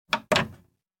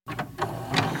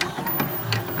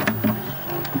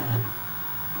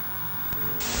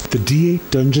The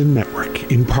D8 Dungeon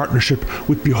Network, in partnership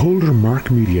with Beholder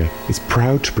Mark Media, is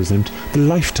proud to present the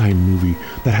Lifetime movie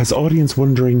that has audience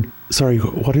wondering, sorry,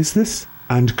 what is this?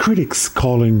 And critics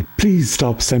calling, please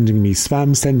stop sending me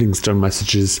spam sending stone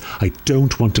messages. I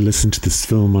don't want to listen to this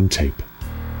film on tape.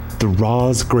 The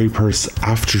Roz Greypurse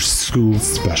After School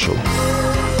Special.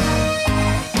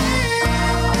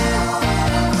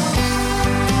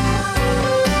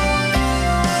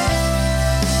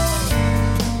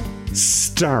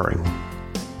 Starring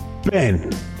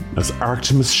Ben as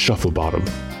Artemis Shufflebottom.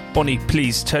 Bonnie,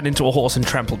 please turn into a horse and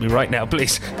trample me right now,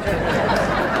 please.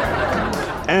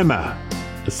 Emma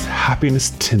as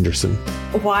Happiness Tinderson.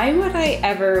 Why would I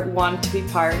ever want to be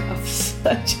part of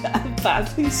such a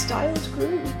badly styled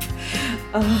group?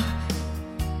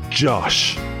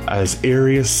 Josh as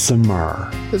Arius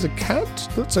Samar. There's a cat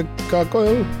that's a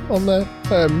gargoyle on there.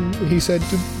 He said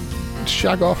to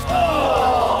shag off.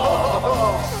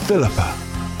 Philippa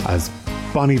as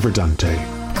Bonnie Verdante.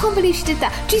 I can't believe she did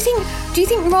that. Do you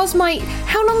think Roz might...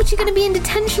 How long is she going to be in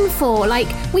detention for? Like,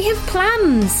 we have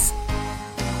plans.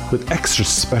 With extra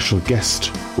special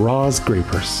guest Roz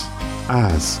Greypurse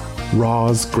as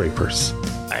Roz Greypurse.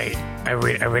 I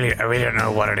really don't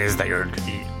know what it is that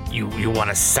you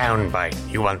want a soundbite.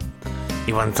 You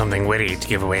want something witty to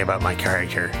give away about my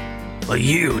character. Well,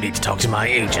 you need to talk to my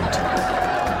agent.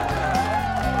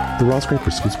 The Roz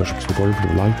Greypurse School Special was recorded for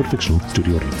the live but fictional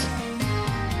studio audience.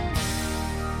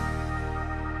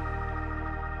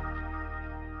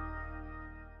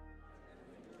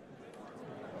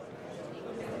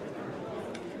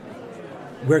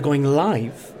 We're going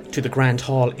live to the Grand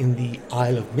Hall in the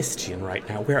Isle of Mistian right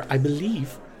now, where I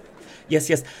believe,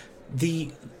 yes,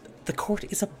 the court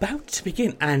is about to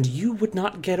begin, and you would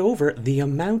not get over the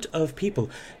amount of people.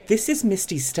 This is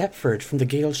Misty Stepford from the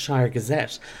Galeshire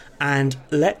Gazette, and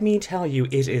let me tell you,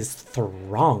 it is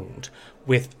thronged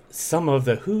with some of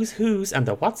the who's who's and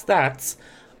the what's that's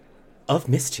of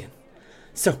Mistian.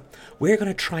 So, we're going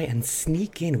to try and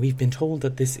sneak in. We've been told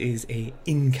that this is a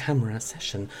in-camera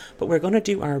session, but we're going to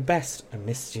do our best. And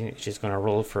Misty, she's going to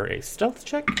roll for a stealth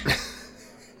check.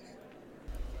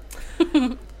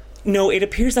 No, it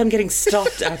appears I'm getting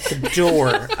stopped at the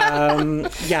door.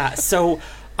 So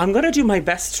I'm going to do my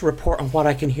best to report on what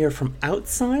I can hear from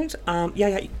outside. I'm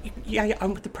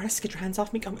with the press. Get your hands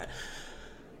off me.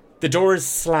 The doors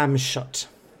slam shut,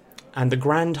 and the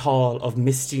Grand Hall of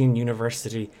Mistian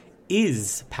University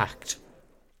is packed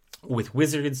with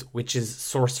wizards, witches,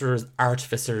 sorcerers,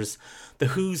 artificers, the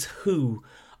who's who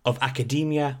of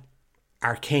academia,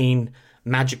 arcane,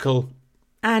 magical,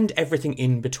 and everything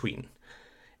in between.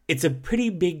 It's a pretty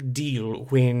big deal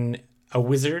when a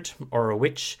wizard or a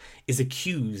witch is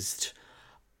accused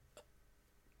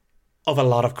of a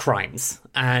lot of crimes,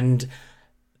 and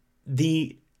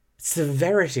the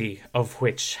severity of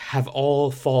which have all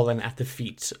fallen at the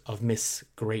feet of Miss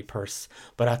Greypurse.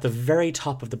 But at the very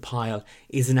top of the pile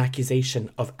is an accusation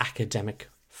of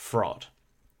academic fraud.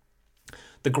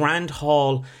 The Grand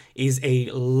Hall is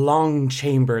a long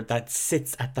chamber that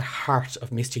sits at the heart of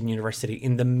Mistian University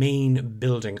in the main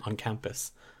building on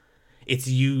campus. It's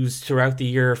used throughout the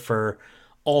year for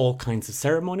all kinds of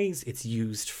ceremonies. It's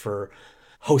used for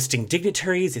hosting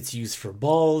dignitaries, it's used for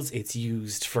balls, it's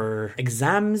used for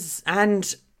exams,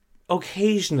 and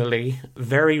occasionally,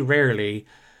 very rarely,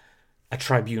 a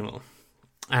tribunal.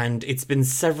 And it's been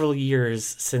several years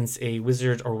since a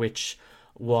wizard or witch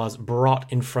was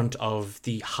brought in front of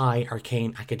the High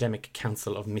Arcane Academic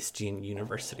Council of Mistian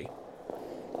University.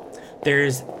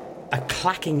 There's a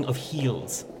clacking of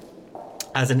heels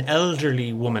as an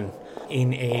elderly woman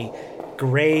in a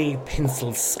grey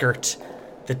pencil skirt,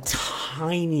 the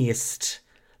tiniest,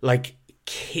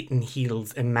 kitten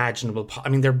heels imaginable. I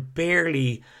mean, they're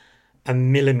barely a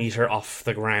millimetre off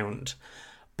the ground.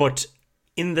 But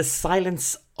in the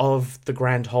silence of the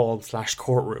Grand Hall /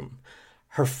 courtroom,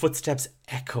 her footsteps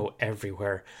echo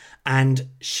everywhere. And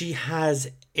she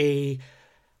has a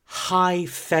high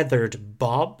feathered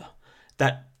bob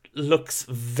that looks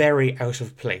very out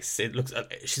of place.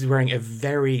 She's wearing a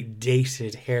very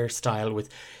dated hairstyle with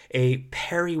a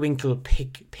periwinkle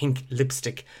pink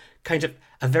lipstick, kind of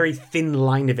a very thin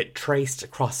line of it traced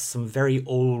across some very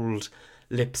old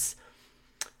lips.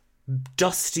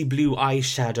 Dusty blue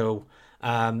eyeshadow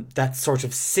that sort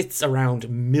of sits around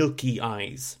milky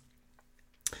eyes.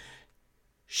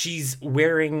 She's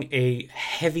wearing a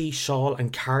heavy shawl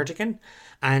and cardigan,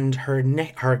 and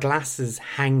her glasses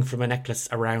hang from a necklace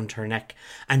around her neck,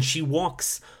 and she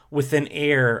walks with an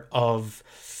air of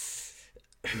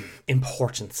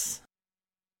importance.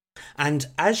 And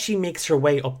as she makes her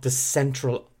way up the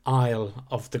central aisle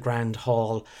of the Grand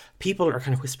Hall, people are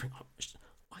kind of whispering, "Oh,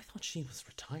 I thought she was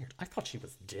retired. I thought she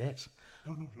was dead.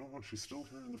 No, she's still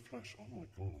here in the flesh. Oh my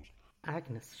god.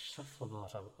 Agnes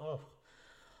Shufflebottom. Oh,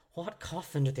 what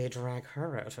coffin did they drag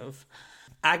her out of?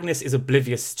 Agnes is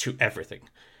oblivious to everything.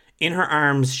 In her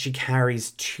arms, she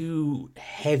carries 2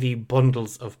 heavy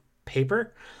bundles of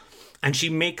paper, and she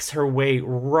makes her way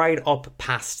right up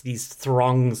past these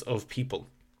throngs of people,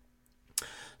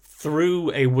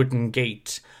 through a wooden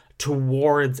gate,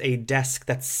 towards a desk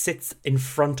that sits in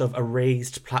front of a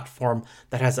raised platform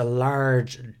that has a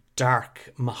large,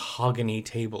 dark mahogany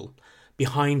table,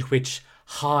 behind which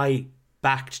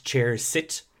high-backed chairs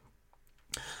sit.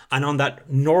 And on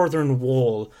that northern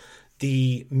wall,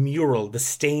 the mural, the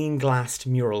stained-glassed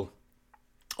mural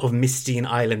of Mistian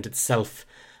Island itself,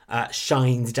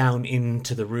 shines down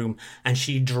into the room, and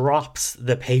she drops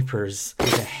the papers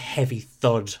with a heavy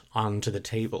thud onto the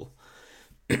table.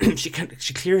 She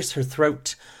clears her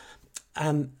throat.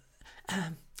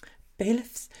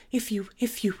 Bailiffs, if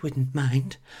you wouldn't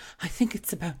mind, I think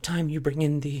it's about time you bring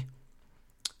in the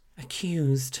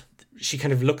accused. She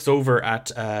kind of looks over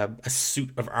at a suit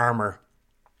of armour,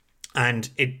 and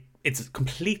it's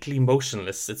completely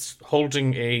motionless. It's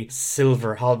holding a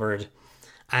silver halberd,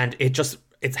 and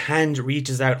its hand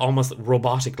reaches out almost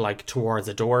robotic-like towards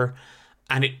a door,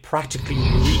 and it practically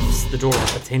reefs the door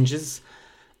off its hinges.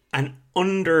 And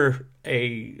under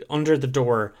the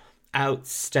door, out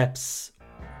steps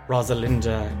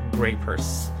Rosalinda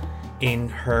Greypurse in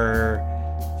her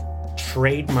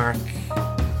trademark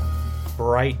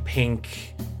bright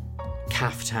pink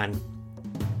caftan,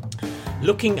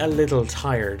 looking a little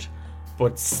tired,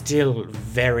 but still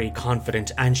very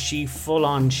confident, and she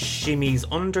full-on shimmies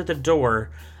under the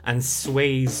door and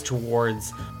sways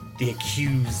towards the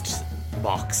accused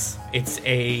box. It's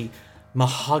a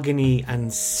mahogany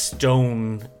and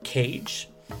stone cage,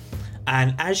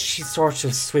 and as she sort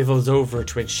of swivels over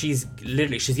to it, she's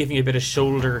giving a bit of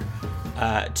shoulder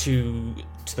to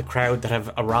the crowd that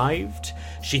have arrived.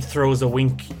 She throws a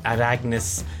wink at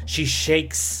Agnes. She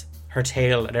shakes her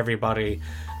tail at everybody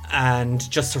and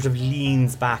just sort of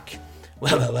leans back.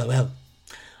 Well.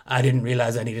 I didn't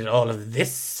realise I needed all of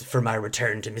this for my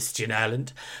return to Mistian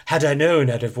Island. Had I known,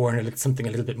 I'd have worn something a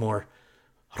little bit more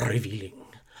revealing.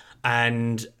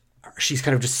 And she's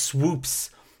kind of just swoops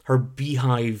her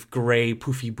beehive grey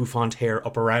poofy bouffant hair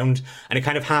up around, and it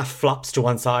kind of half flops to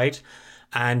one side,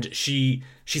 and she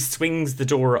swings the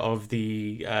door of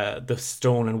the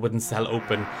stone and wooden cell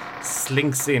open,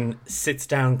 slinks in, sits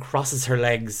down, crosses her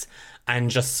legs,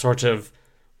 and just sort of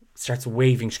starts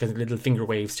waving. She does little finger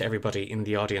waves to everybody in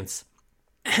the audience.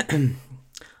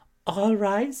 All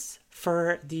rise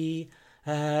for the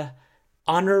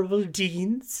Honourable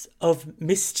Deans of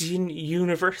Mistian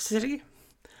University.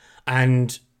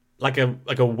 And like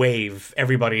a wave,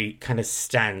 everybody kind of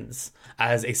stands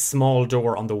as a small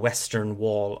door on the western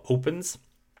wall opens,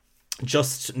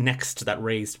 just next to that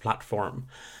raised platform.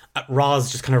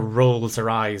 Roz just kind of rolls her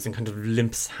eyes and kind of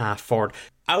limps half forward.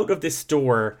 Out of this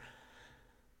door,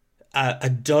 a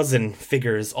dozen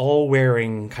figures, all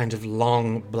wearing kind of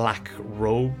long black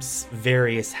robes,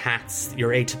 various hats, your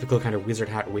atypical kind of wizard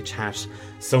hat, witch hat,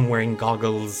 some wearing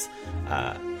goggles,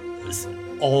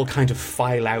 all kind of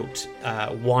file out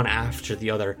one after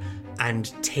the other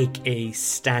and take a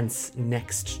stance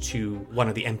next to one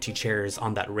of the empty chairs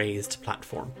on that raised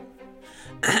platform.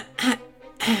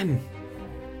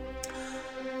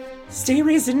 Stay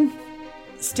risen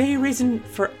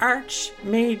for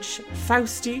Archmage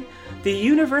Fausti, the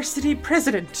university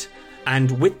president.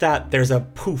 And with that, there's a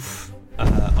poof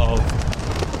of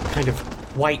kind of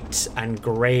white and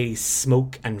grey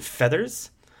smoke and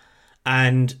feathers.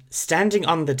 And standing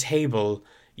on the table,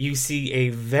 you see a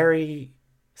very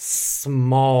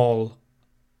small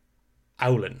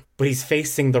Owlin. But he's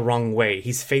facing the wrong way.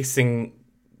 He's facing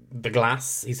the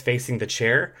glass. He's facing the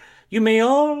chair. You may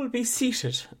all be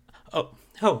seated.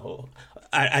 Oh.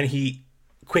 And he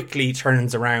quickly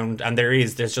turns around, and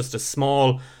there's just a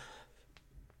small,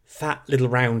 fat little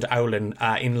round Owlin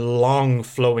in long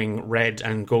flowing red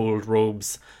and gold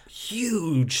robes,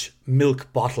 huge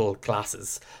milk bottle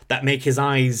glasses that make his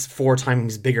eyes 4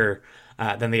 times bigger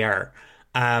than they are,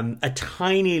 a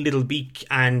tiny little beak,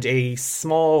 and a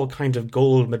small kind of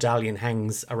gold medallion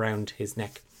hangs around his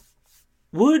neck.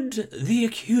 Would the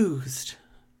accused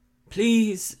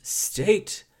please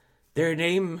state their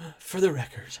name for the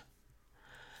record?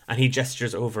 And he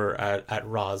gestures over at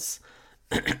Roz.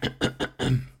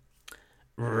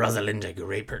 Rosalinda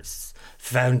Greypurse,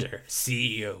 founder,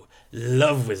 CEO,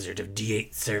 love wizard of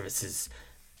D8 Services,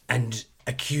 and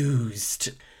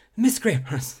accused. Miss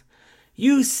Greypurse,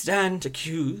 you stand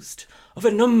accused of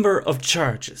a number of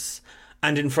charges,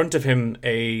 And in front of him,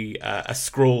 a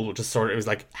scroll just sort of, it was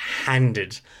like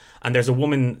handed. And there's a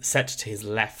woman set to his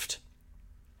left.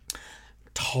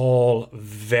 Tall,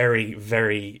 very,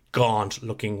 very gaunt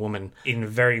looking woman in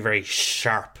very, very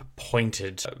sharp,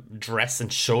 pointed dress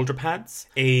and shoulder pads.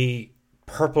 A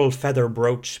purple feather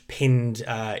brooch pinned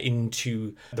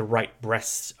into the right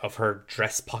breast of her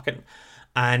dress pocket.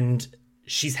 And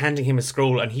she's handing him a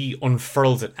scroll and he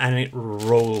unfurls it and it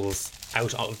rolls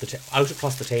out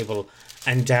across the table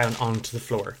and down onto the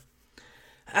floor.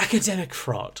 Academic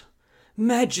fraud.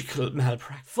 Magical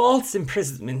malpractice, false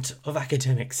imprisonment of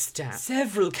academic staff,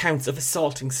 several counts of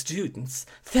assaulting students,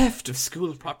 theft of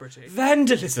school property,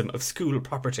 vandalism of school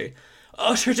property,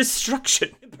 utter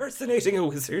destruction, impersonating a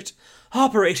wizard,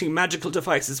 operating magical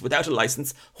devices without a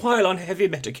license while on heavy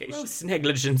medication, gross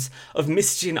negligence of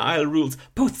Mystian Isle rules,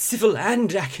 both civil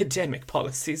and academic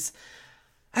policies,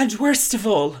 and worst of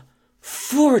all,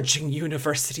 forging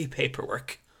university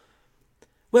paperwork.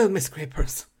 Well, Miss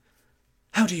Greypurse,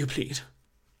 how do you plead?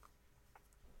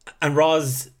 And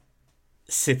Roz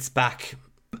sits back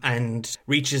and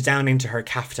reaches down into her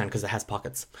caftan because it has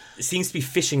pockets. It seems to be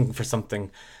fishing for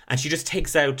something. And she just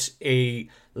takes out a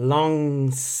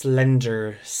long,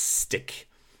 slender stick,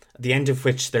 at the end of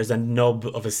which there's a nub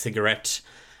of a cigarette.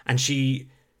 And she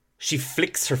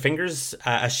flicks her fingers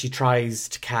as she tries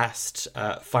to cast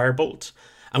Firebolt.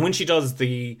 And when she does,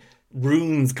 the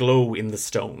runes glow in the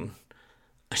stone.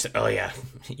 I said, oh yeah,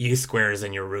 you squares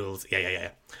and your rules. Yeah.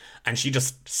 And she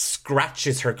just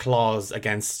scratches her claws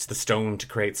against the stone to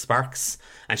create sparks.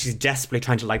 And she's desperately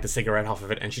trying to light the cigarette off of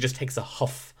it. And she just takes a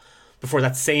huff before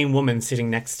that same woman sitting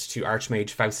next to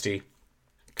Archmage Fausti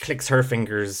clicks her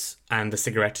fingers and the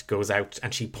cigarette goes out.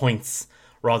 And she points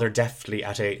rather deftly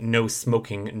at a no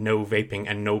smoking, no vaping,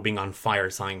 and no being on fire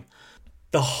sign.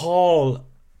 The hall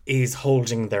is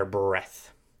holding their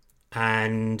breath.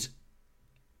 And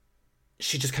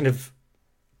she just kind of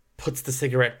puts the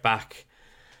cigarette back.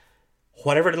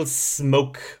 Whatever little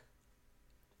smoke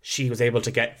she was able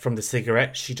to get from the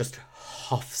cigarette, she just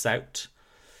huffs out.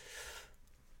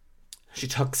 She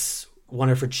tucks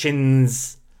one of her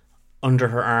chins under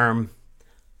her arm,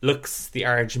 looks the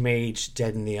Archmage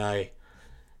dead in the eye.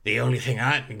 The only thing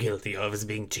I'm guilty of is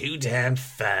being too damn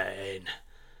fine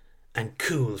and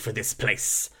cool for this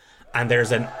place. And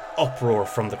there's an uproar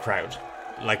from the crowd.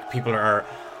 Like, people are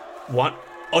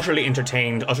utterly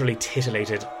entertained, utterly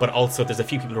titillated, but also there's a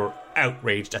few people who are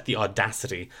outraged at the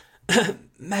audacity.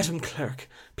 Madam Clerk,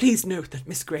 please note that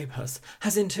Miss Greypurse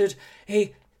has entered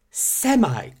a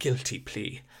semi-guilty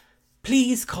plea.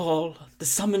 Please call the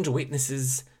summoned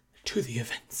witnesses to the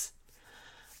events.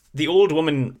 The old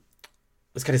woman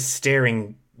was kind of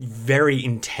staring very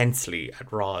intensely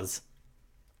at Roz.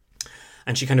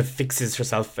 And she kind of fixes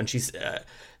herself and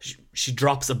she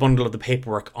drops a bundle of the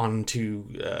paperwork onto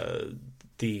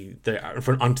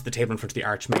onto the table in front of the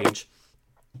Archmage.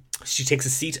 She takes a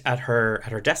seat at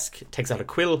her desk, takes out a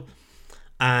quill,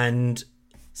 and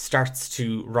starts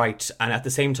to write, and at the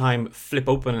same time flip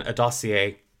open a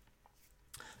dossier.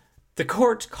 The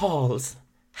court calls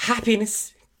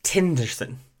Happiness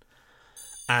Tinderson.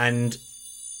 And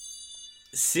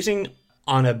sitting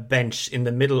on a bench in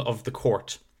the middle of the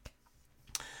court,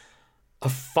 a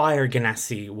Fire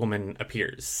Ganassi woman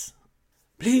appears.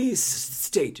 Please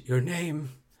state your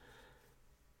name,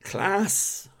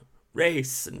 class,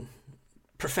 race, and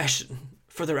profession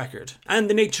for the record, and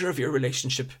the nature of your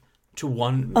relationship to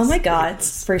one. Oh my god.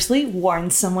 Firstly,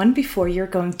 warn someone before you're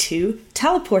going to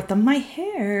teleport them my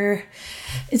hair.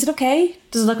 Is it okay?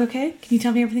 Does it look okay? Can you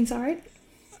tell me everything's alright?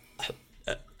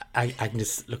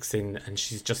 Agnes looks in and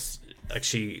she's just like,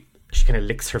 she kind of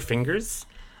licks her fingers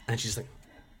and she's like,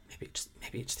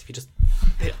 maybe if you just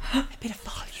a bit of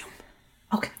volume.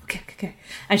 Okay.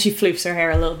 And she floofs her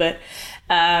hair a little bit.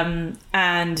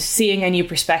 And seeing a new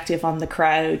perspective on the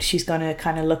crowd, she's going to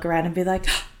kind of look around and be like,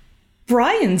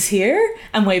 Brian's here,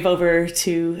 and wave over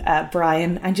to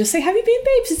Brian and just say, how have you been,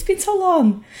 babes? It's been so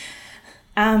long.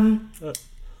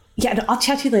 Yeah, no, I'll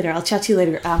chat to you later.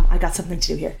 I got something to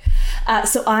do here.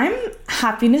 So I'm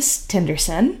Happiness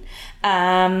Tinderson.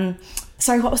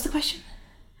 Sorry, what was the question?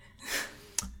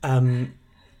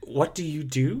 What do you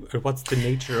do, or what's the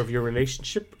nature of your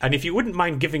relationship? And if you wouldn't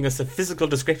mind giving us a physical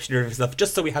description of yourself,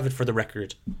 just so we have it for the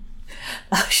record.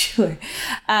 Oh, sure.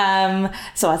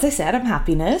 So as I said, I'm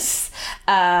Happiness.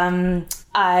 I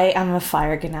am a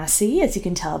Fire Ganassi, as you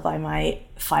can tell by my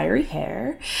fiery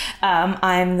hair.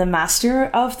 I'm the master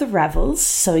of the revels,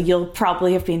 so you'll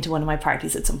probably have been to one of my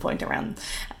parties at some point around.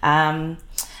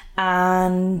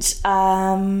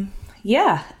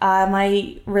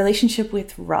 My relationship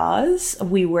with Roz,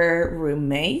 we were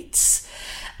roommates,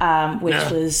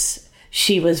 which was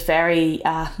she was very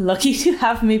lucky to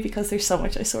have me because there's so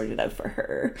much I sorted out for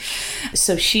her.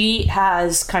 So she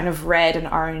has kind of red and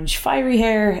orange fiery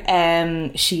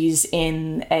hair. She's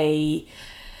in a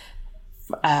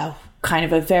kind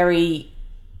of a very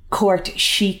court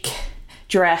chic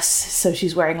dress. So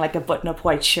she's wearing like a button-up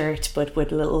white shirt but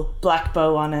with a little black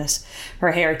bow on it.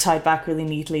 Her hair tied back really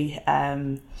neatly.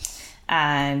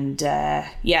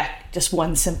 Just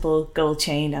one simple gold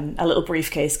chain and a little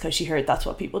briefcase because she heard that's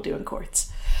what people do in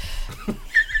courts.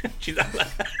 She's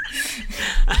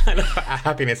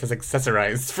Happiness is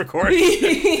accessorized for court.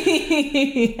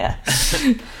 Yeah.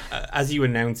 As you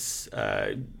announce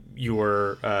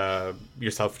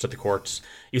yourself to the court,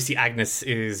 you see Agnes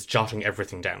is jotting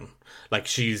everything down. Like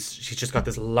she's just got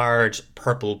this large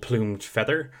purple plumed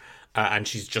feather, and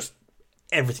she's just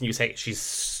everything you say.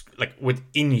 She's like with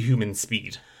inhuman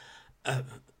speed.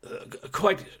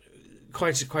 Quite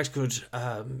good,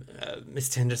 Miss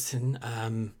Tennyson.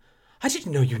 I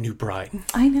didn't know you knew Brian.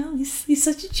 I know, he's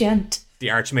such a gent. The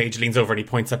Archmage leans over and he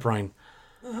points at Brian.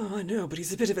 Oh, I know, but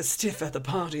he's a bit of a stiff at the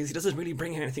parties. He doesn't really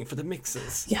bring anything for the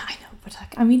mixers. Yeah, I know, but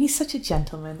he's such a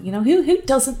gentleman. You know, who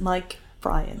doesn't like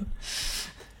Brian?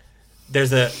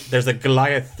 There's a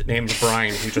Goliath named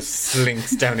Brian who just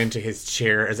slinks down into his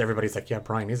chair as everybody's like, yeah,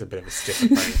 Brian is a bit of a stiff at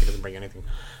parties. He doesn't bring anything.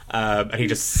 And he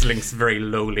just slinks very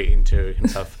lowly into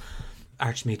himself.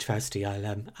 Archmage Fausti,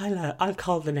 I'll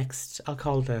call the next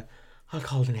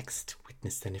next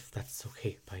witness then, if that's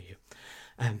okay by you.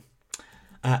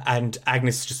 And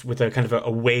Agnes, just with a kind of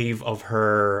a wave of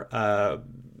her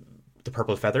the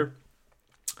purple feather,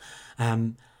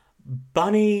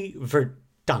 Bonnie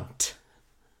Verdant,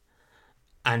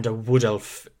 and a wood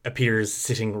elf appears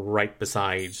sitting right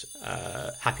beside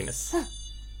Happiness.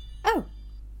 Oh,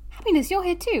 Happiness, you're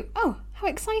here too. Oh, how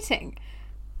exciting!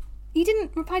 You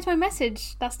didn't reply to my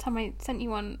message last time I sent you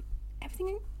one.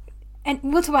 Everything, and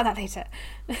we'll talk about that later.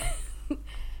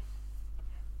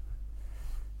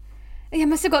 Yeah, I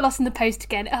must have got lost in the post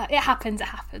again. It happens.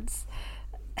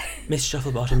 Miss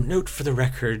Shufflebottom, note for the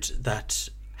record that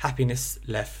Happiness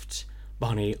left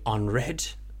Bonnie on red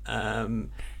and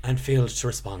failed to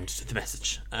respond to the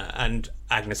message. And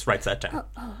Agnes writes that down.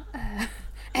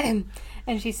 And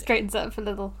she straightens up a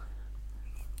little.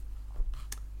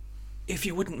 If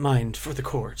you wouldn't mind, for the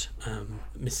court,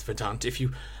 Miss Verdant, if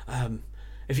you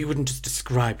wouldn't just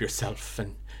describe yourself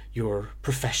and your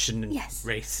profession and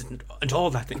race and all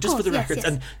that thing, just for the records,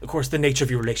 and of course the nature of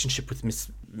your relationship with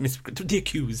Miss the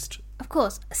accused. Of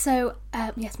course. So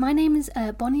yes, my name is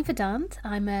Bonnie Verdant.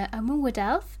 I'm a wood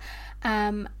elf,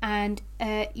 and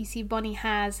you see Bonnie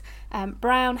has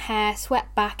brown hair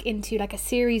swept back into like a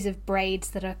series of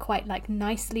braids that are quite like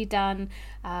nicely done,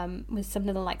 with some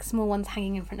little like small ones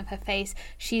hanging in front of her face.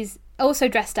 She's also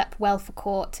dressed up well for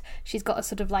court. She's got a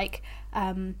sort of like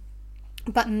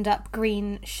buttoned up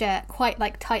green shirt, quite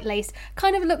like tight laced,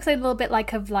 kind of looks a little bit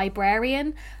like a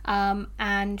librarian,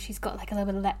 and she's got like a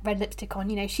little bit of red lipstick on.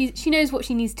 You know, she knows what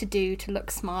she needs to do to look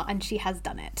smart, and she has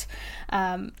done it.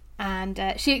 And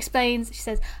she explains. She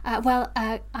says, I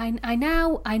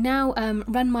now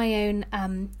run my own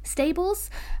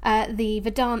stables, the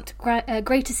Verdant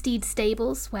Greater Steed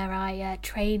Stables, where I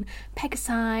train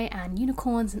Pegasi and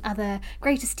unicorns and other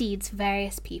greater steeds for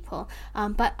various people.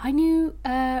 But I knew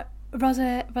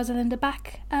Rosalinda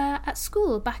back at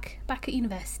school, back at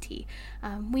university.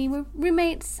 We were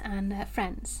roommates and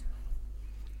friends.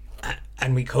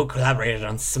 And we co-collaborated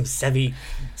on some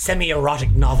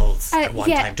semi-erotic novels at one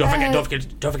time. Don't forget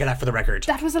that for the record.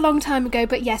 That was a long time ago,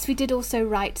 but yes, we did also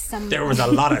write some. There was a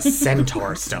lot of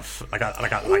centaur stuff, like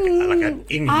an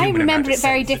inhuman. I remember it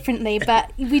very sense. differently,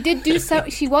 but we did do so.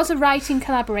 She was a writing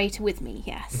collaborator with me,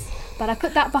 yes, but I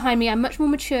put that behind me. I'm much more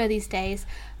mature these days.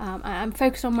 I'm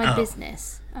focused on my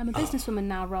business. I'm a businesswoman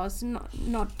now, Roz.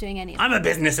 Not doing any of that. I'm a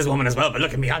businesswoman as well, but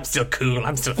look at me. I'm still cool.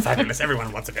 I'm still fabulous.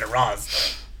 Everyone wants a bit of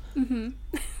Roz. Mm-hmm.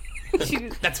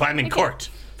 That's why I'm in court,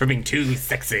 for being too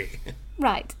sexy.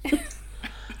 Right.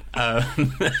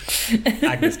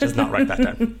 Agnes does not write that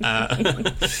down.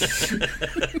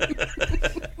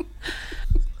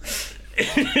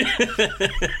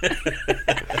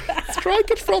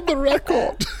 Strike it from the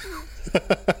record.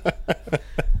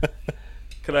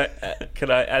 Can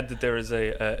I add that there is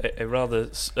a rather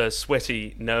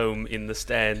sweaty gnome in the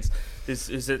stands? Yes,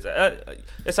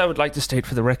 I would like to state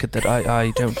for the record that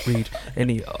I don't read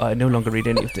any. I no longer read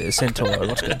any of the centaur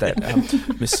erotica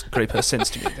that Miss Grayper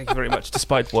sends to me. Thank you very much.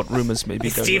 Despite what rumours may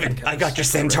be going Stephen, around. I got your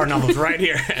centaur novels right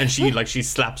here, and she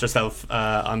slaps herself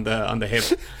on the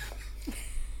hip.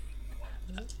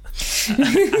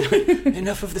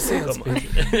 Enough of the sales pitch.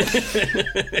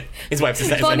 His wife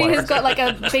says Bonnie has got like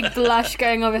a big blush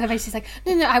going over her face. She's like,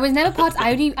 no, I was never part.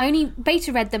 I only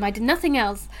beta read them. I did nothing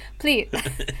else. Please.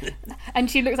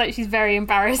 And she looks like she's very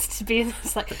embarrassed to be.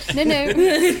 It's like, no.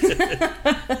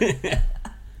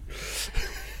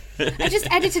 I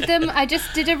just edited them. I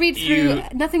just did a read through.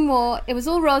 Nothing more. It was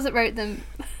all Roz that wrote them.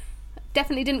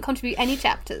 Definitely didn't contribute any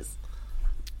chapters.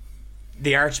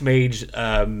 The Archmage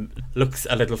looks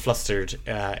a little flustered.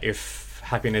 If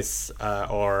Happiness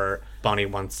or Bonnie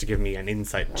wants to give me an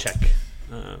insight check.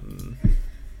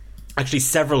 Actually,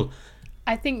 several.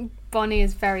 I think Bonnie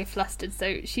is very flustered,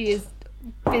 so she is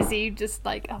busy just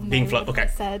like, oh no, being what have I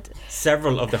okay. said?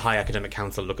 Several of the High Academic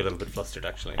Council look a little bit flustered,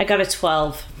 actually. I got a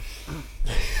 12.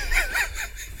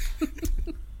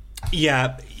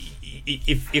 Yeah,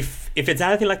 if it's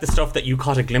anything like the stuff that you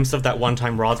caught a glimpse of that one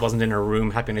time Roz wasn't in her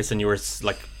room, Happiness, and you were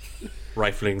like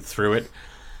rifling through it,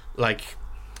 like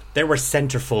there were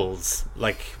centerfolds,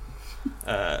 like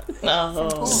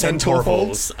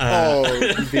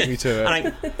Centerfolds? You beat me to it.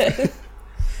 And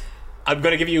I'm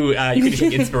going to give you. You can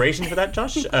take inspiration for that,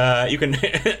 Josh. You can.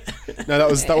 No,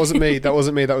 that wasn't me. That was.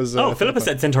 Philippa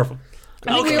said centerfold.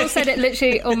 I think we all said it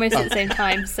literally almost at the same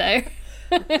time. So.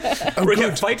 We're going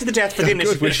to fight to the death for the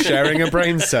initiative. We're sharing a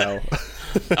brain cell.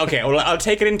 Okay, well, I'll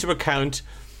take it into account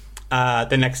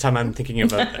the next time I'm thinking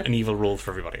of an evil rule for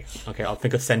everybody. Okay, I'll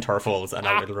think of Centaur Falls, and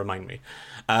it'll remind me.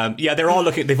 Yeah, they're all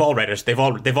looking. They've all read it.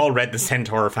 They've all read the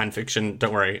Centaur fan fiction.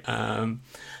 Don't worry.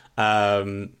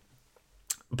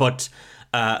 But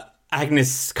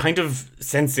Agnes, kind of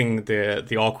sensing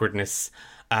the awkwardness,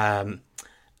 and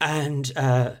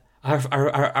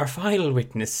our final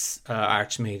witness,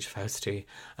 Archmage Fausti.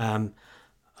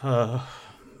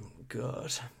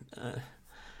 God.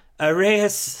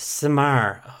 Areas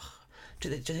Samar. Do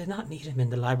they not need him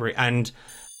in the library? And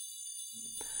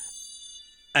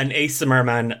an Samar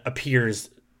man appears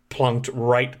plunked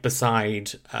right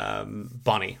beside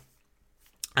Bonnie.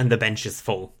 And the bench is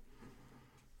full.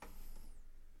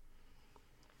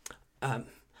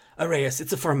 Areas,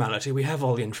 it's a formality. We have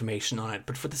all the information on it.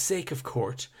 But for the sake of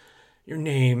court, your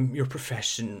name, your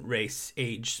profession, race,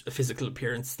 age, physical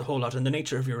appearance, the whole lot, and the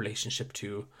nature of your relationship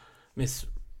to Miss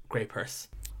Greypurse.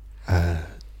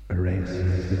 Areas.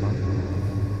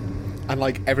 And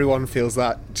like everyone feels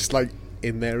that just like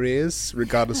in their ears,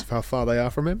 regardless of how far they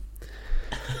are from him.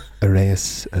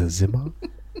 Areas Zimmer.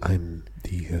 I'm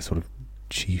the sort of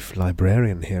chief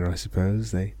librarian here, I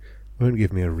suppose. They won't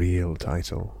give me a real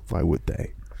title. Why would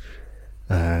they?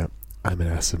 I'm an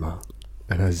Asima,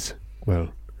 and as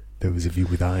well, those of you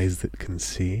with eyes that can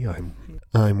see,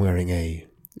 I'm wearing a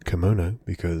kimono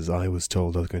because I was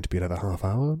told I was going to be another half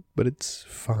hour, but it's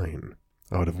fine.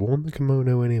 I would have worn the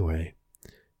kimono anyway.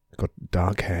 I've got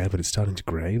dark hair, but it's starting to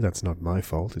grey. That's not my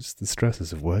fault. It's the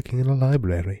stresses of working in a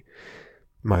library.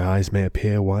 My eyes may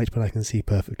appear white, but I can see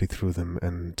perfectly through them,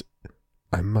 and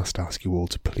I must ask you all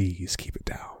to please keep it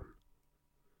down.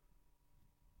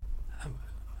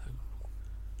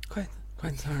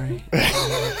 Quite sorry.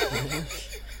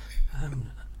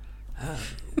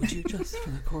 Would you just,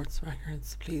 for the court's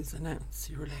records, please announce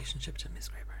your relationship to Miss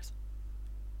Greypurse?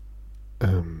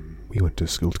 We went to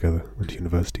school together, went to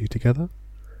university together,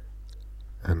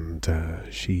 and we're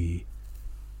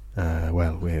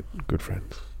good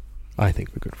friends. I think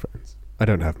we're good friends. I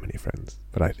don't have many friends,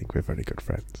 but I think we're very good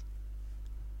friends.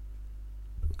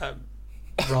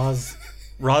 Roz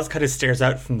kind of stares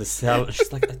out from the cell.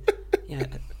 She's like, yeah,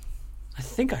 I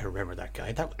think I remember that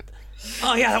guy. That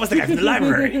was the guy from the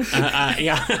library.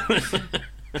 Yeah.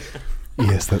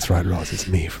 Yes, that's right, Roz. It's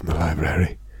me from the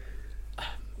library.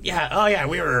 Yeah.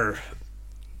 We were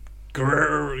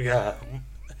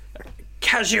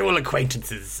casual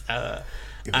acquaintances. Super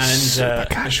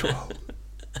casual.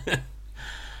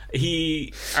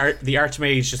 The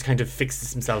Archmage just kind of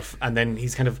fixes himself, and then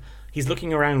he's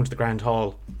looking around the Grand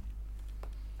Hall.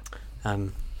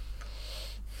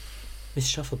 Miss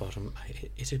Shufflebottom,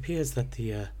 it appears that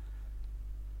the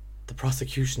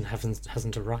prosecution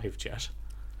hasn't arrived yet.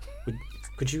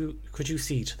 Could you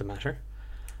see to the matter?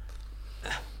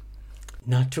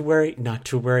 Not to worry,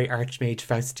 Archmage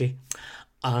Fausti.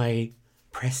 I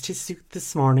pressed his suit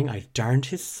this morning. I've darned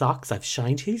his socks. I've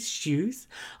shined his shoes.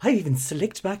 I even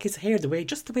slicked back his hair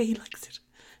just the way he likes it.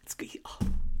 It's good.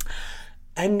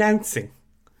 Announcing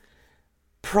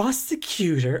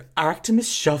Prosecutor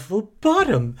Artemis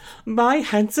Shufflebottom, my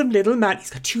handsome little man. He's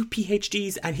got 2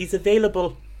 PhDs and he's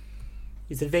available.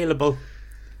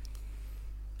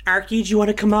 Archie, do you want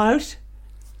to come out?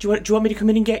 Do you want me to come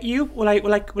in and get you? Will I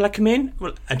come in?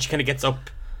 And she kind of gets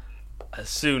up. As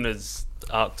soon as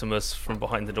Artemis from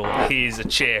behind the door hears a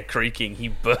chair creaking. He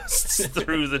bursts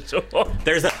through the door.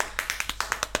 There's a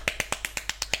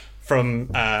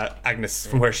from Agnes,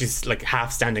 from where she's like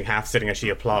half standing, half sitting as she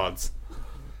applauds.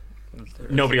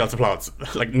 Nobody else applauds.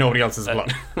 Like nobody else is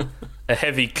applauding. A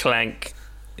heavy clank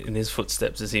in his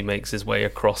footsteps as he makes his way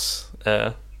across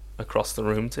the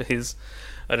room to his,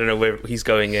 I don't know where he's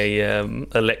going, a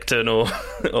lectern or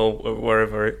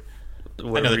wherever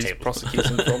Another he's table.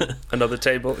 prosecuting from. Another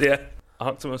table, yeah.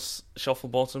 Artemis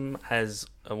Shufflebottom has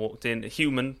walked in, a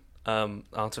human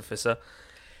artificer.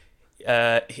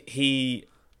 He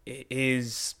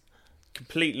is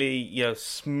completely,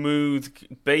 smooth,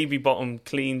 baby bottom,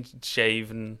 clean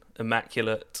shaven,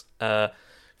 immaculate,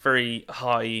 very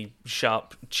high,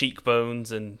 sharp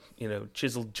cheekbones and,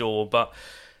 chiseled jaw, but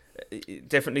it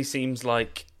definitely seems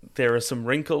like there are some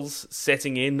wrinkles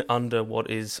setting in under what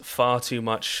is far too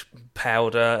much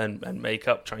powder and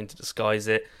makeup trying to disguise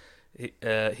it.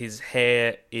 His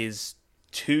hair is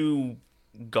too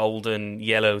golden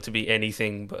yellow to be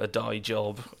anything but a dye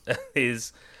job.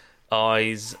 His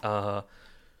eyes are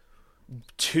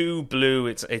too blue.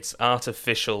 It's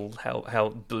artificial how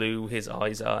blue his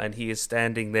eyes are, and he is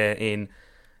standing there in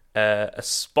a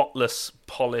spotless,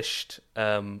 polished,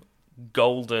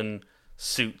 golden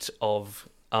suit of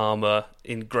armor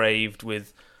engraved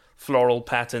with floral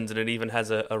patterns, and it even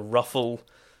has a ruffle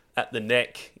at the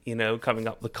neck, coming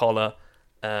up the collar.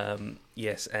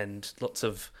 Yes, and lots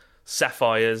of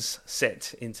sapphires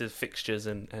set into fixtures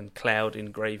and cloud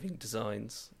engraving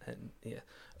designs, and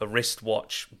a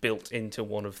wristwatch built into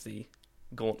one of the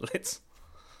gauntlets.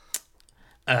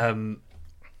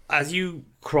 As you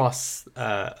cross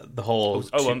the hall.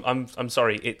 I'm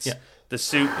sorry. It's the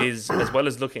suit is, as well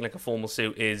as looking like a formal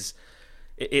suit,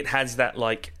 it has that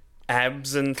like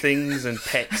abs and things and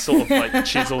pecs sort of like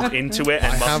chiseled into it.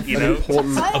 And I have an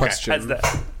important question. Has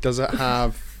that. Does it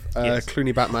have Yes.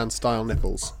 Clooney Batman style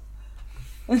nipples?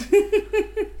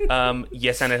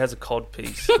 Yes, and it has a cod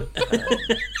piece.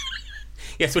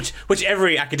 Yes, which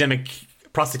every academic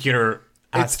prosecutor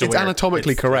has to It's wear.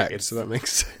 anatomically It's- correct, it's- so that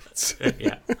makes sense.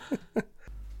 Yeah.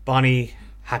 Bonnie,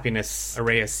 Happiness,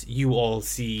 Arias, you all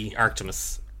see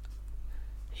Artemis.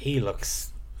 He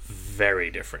looks very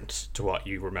different to what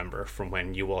you remember from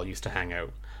when you all used to hang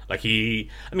out. Like he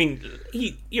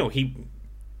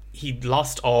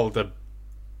lost all the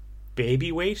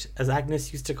baby weight, as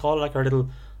Agnes used to call it, like her little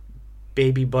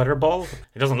baby butterball.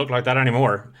 It doesn't look like that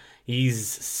anymore. He's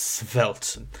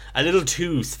svelte, a little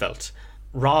too svelte.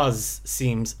 Roz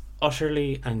seems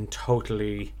utterly and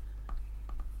totally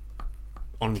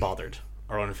unbothered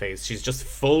or unfazed. She's just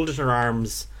folded her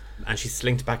arms and she's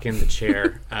slinked back in the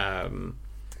chair, and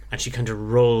she kind of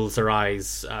rolls her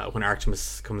eyes when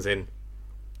Artemis comes in.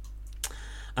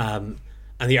 And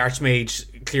the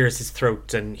Archmage clears his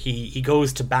throat and he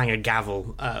goes to bang a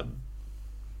gavel,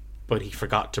 but he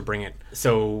forgot to bring it.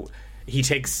 So he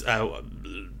takes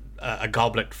a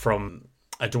goblet from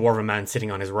a dwarven man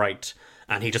sitting on his right,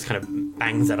 and he just kind of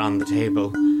bangs it on the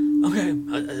table.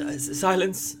 Okay,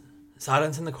 silence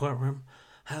in the courtroom.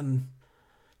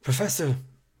 Professor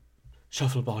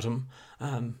Shufflebottom,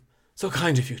 so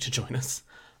kind of you to join us.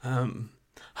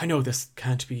 I know this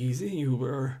can't be easy. You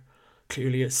were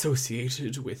clearly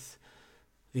associated with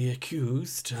the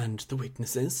accused and the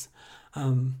witnesses.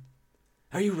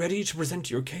 Are you ready to present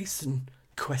your case and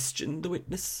question the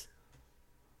witness?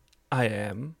 I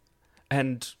am,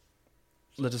 and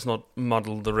let us not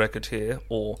muddle the record here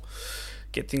or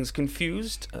get things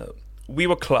confused. We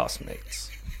were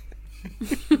classmates.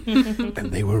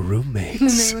 And they were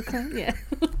roommates. Yeah.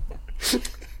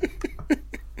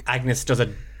 Agnes does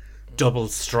a double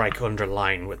strike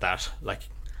underline with that. Like,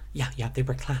 yeah, they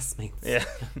were classmates. Yeah.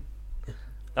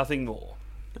 Nothing more.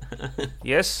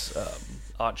 Yes,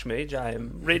 Archmage, I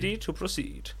am ready to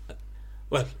proceed.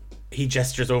 Well, he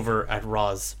gestures over at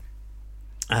Roz.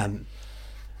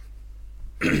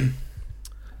 Bring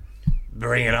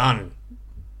it on,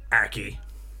 Archie.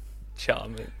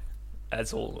 Charming,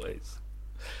 as always.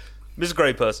 Miss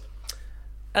Greypurse,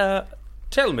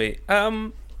 tell me,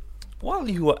 while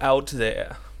you were out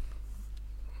there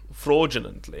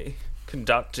fraudulently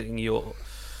conducting your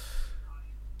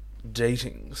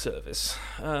dating service,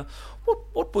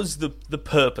 what was the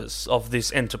purpose of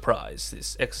this enterprise,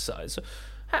 this exercise?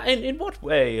 In what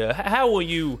way? How were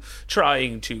you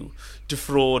trying to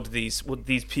defraud these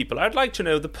people? I'd like to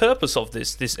know the purpose of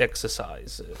this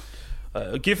exercise.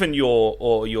 Given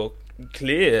your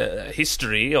clear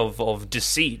history of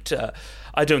deceit,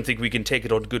 I don't think we can take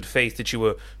it on good faith that you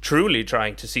were truly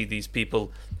trying to see these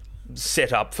people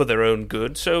set up for their own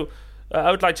good. So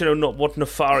I would like to know what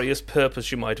nefarious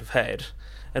purpose you might have had.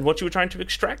 and what you were trying to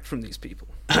extract from these people.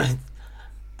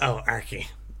 Oh, Archie.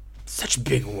 Such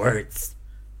big words.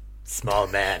 Small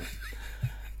man.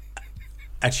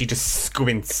 And she just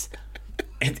squints.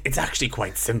 It's actually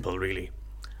quite simple, really.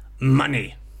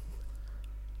 Money.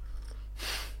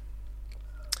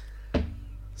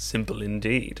 Simple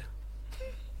indeed.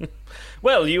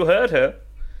 Well, you heard her.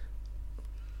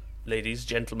 Ladies,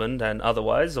 gentlemen, and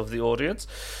otherwise of the audience.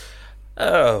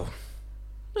 Oh,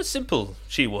 simple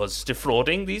she was,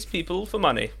 defrauding these people for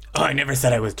money. Oh, I never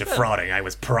said I was defrauding. I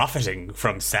was profiting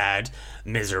from sad,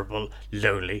 miserable,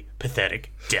 lonely,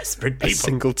 pathetic, desperate A people.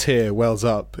 single tear wells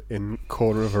up in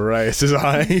corner of Arias'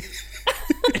 eye.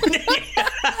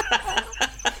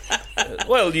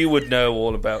 Well, you would know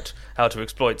all about how to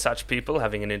exploit such people,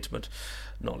 having an intimate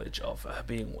knowledge of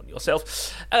being one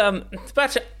yourself. Well,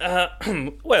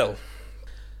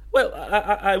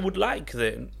 I would like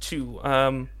then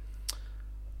to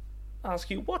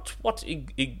ask you what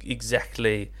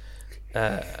exactly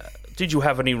did you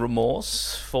have any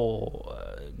remorse for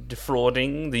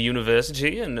defrauding the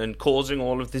university and causing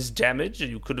all of this damage?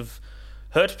 You could have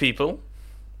hurt people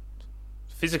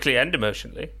physically and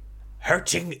emotionally.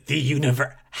 Hurting the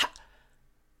universe.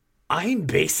 I'm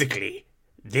basically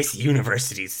this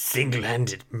university's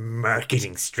single-handed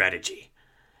marketing strategy.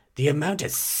 The amount of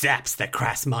saps that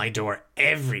cross my door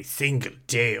every single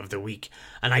day of the week,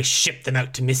 and I ship them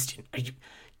out to Misty. Are you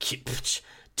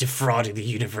defrauding the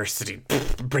university,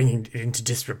 bringing it into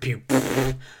disrepute?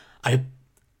 I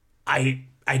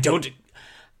don't.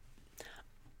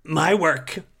 My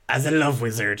work as a love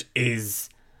wizard is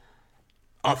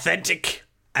authentic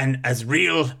and as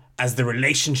real as the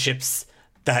relationships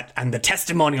and the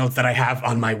testimonials that I have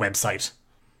on my website.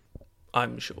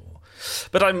 I'm sure.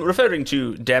 But I'm referring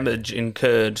to damage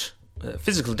incurred,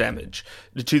 physical damage,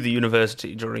 to the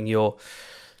university during your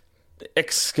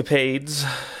escapades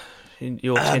in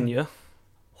your tenure.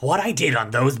 What I did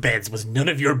on those beds was none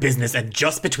of your business and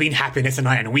just between Happiness and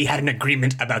I, and we had an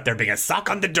agreement about there being a sock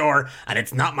on the door, and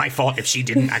it's not my fault if she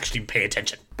didn't actually pay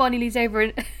attention. Bonnie leans over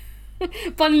and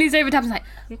Bonnie leans over to Tabs and like,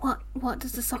 what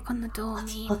does the sock on the door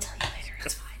mean? I'll tell you later,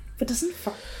 it's fine. But doesn't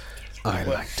I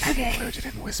like to Okay. include it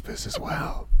in whispers as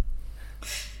well.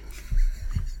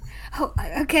 Oh,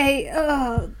 okay.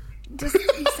 Oh, just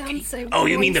you sound so. Oh,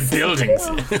 you mean the voiced. buildings?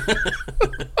 Oh.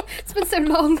 It's been so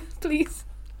long. Please.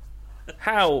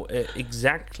 How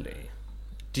exactly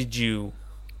did you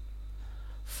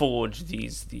forge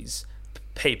these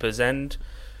papers, and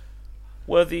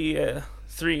were the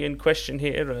three in question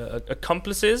here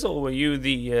accomplices, or were you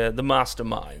the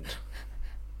mastermind?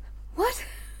 What?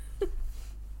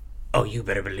 Oh, you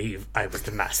better believe I was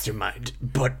the mastermind.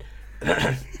 But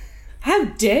How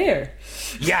dare!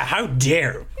 yeah, how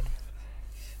dare?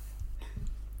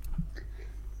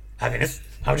 Happiness,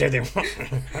 how dare they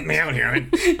let me out here?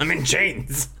 I'm in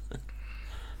chains.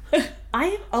 I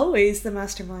am always the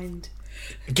mastermind.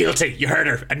 Guilty. You heard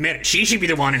her. Admit it. She should be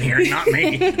the one in here, not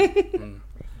me.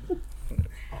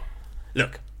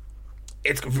 Look,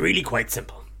 it's really quite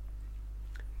simple.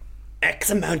 X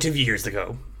amount of years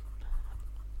ago,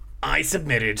 I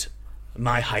submitted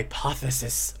my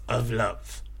hypothesis of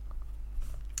love.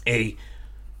 A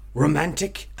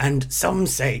romantic and some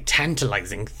say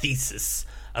tantalizing thesis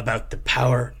about the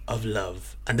power of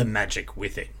love and the magic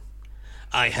within.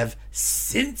 I have,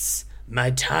 since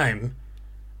my time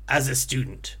as a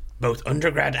student, both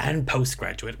undergrad and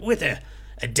postgraduate, with a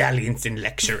dalliance in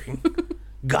lecturing,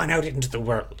 gone out into the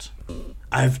world.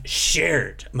 I've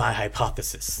shared my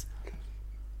hypothesis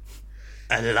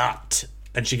a lot.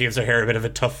 And she gives her hair a bit of a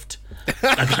tuft,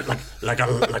 like a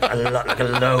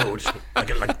load,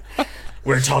 like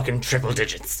we're talking triple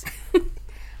digits.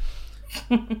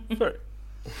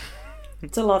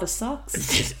 It's a lot of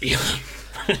socks.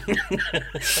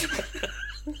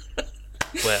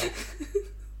 Well,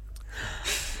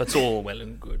 that's all well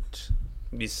and good,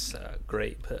 Miss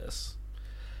Grey Purse.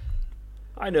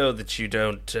 I know that you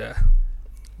don't,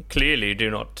 clearly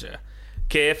do not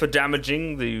care for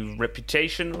damaging the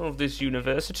reputation of this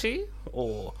university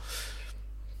or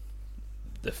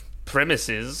the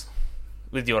premises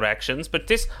with your actions, but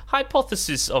this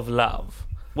hypothesis of love,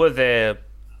 were there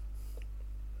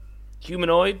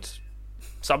humanoid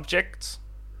subjects?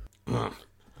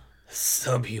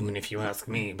 Subhuman, if you ask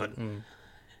me, but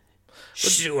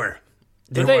sure.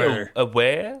 Were they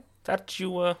aware that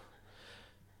you were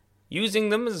using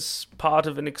them as part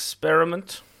of an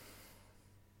experiment?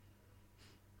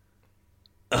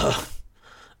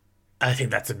 I think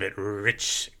that's a bit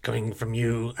rich coming from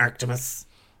you, Arctimus.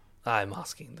 I'm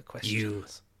asking the question.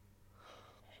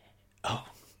 Oh,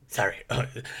 sorry.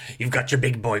 You've got your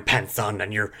big boy pants on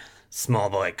and your small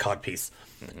boy codpiece.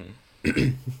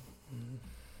 I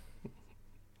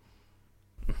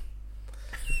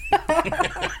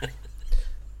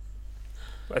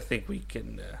think we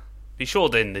can be sure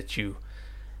then that you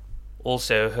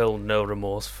also hold no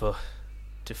remorse for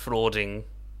defrauding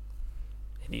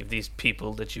any of these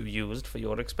people that you used for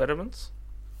your experiments.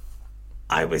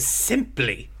 I was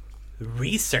simply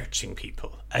researching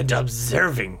people and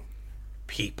observing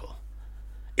people.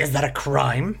 Is that a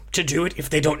crime to do it if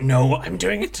they don't know I'm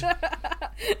doing it?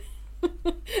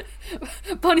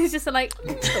 Bonnie's just like,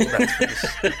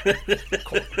 That's for this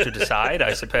court to decide,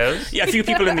 I suppose. Yeah, a few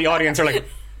people in the audience are like,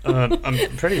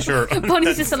 I'm pretty sure.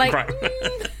 Bonnie's just like, crime.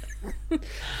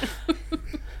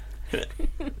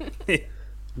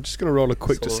 I'm just going to roll a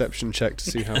quick Sort of. deception check to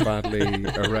see how badly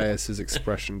Arias'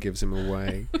 expression gives him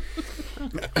away.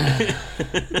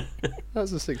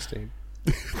 That's a 16.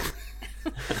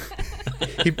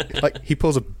 he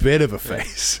pulls a bit of a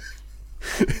face.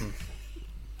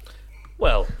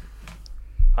 Well,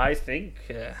 I think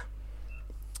the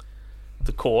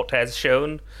court has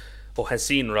shown, or has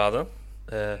seen rather,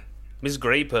 Miss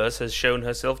Greypurse has shown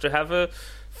herself to have a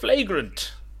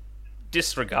flagrant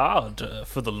disregard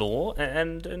for the law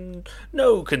and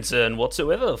no concern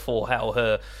whatsoever for how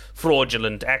her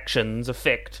fraudulent actions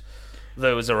affect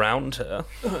those around her.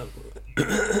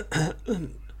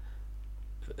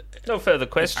 No further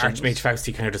questions Archmage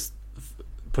Fausti kind of just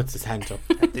puts his hand up.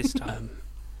 at this time.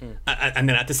 And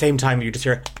then at the same time, you just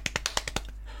hear,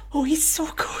 oh, he's so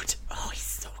good. Oh, he's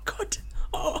so good.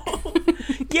 Oh,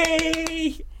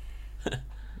 yay.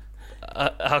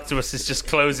 Arcturus is just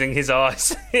closing his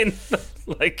eyes in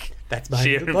like That's my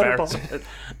sheer little butter ball.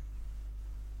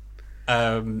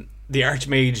 embarrassment. The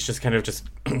Archmage just kind of just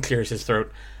clears his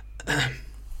throat.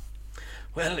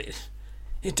 Well,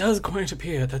 it does quite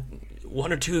appear that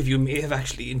one or two of you may have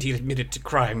actually indeed admitted to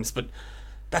crimes, but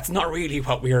that's not really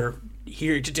what we're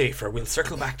here today for. We'll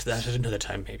circle back to that at another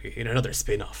time, maybe, in another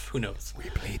spin-off. Who knows? We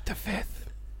plead the fifth.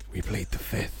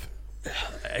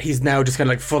 He's now just kind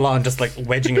of like full on, just like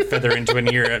wedging a feather into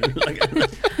an ear. And like,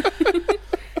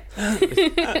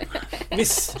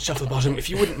 Miss Shufflebottom, if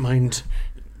you wouldn't mind,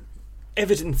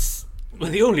 evidence.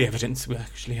 Well, the only evidence we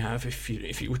actually have, if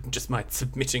you wouldn't just mind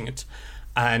submitting it.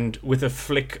 And with a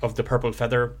flick of the purple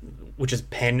feather, which is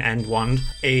pen and wand,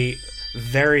 a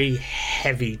very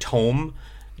heavy tome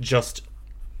just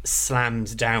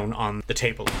slams down on the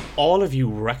table. All of you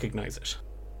recognize it.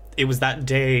 It was that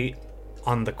day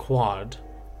on the quad,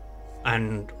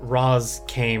 and Roz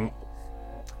came.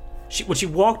 She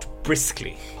walked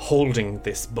briskly, holding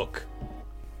this book.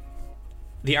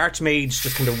 The Archmage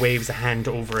just kind of waves a hand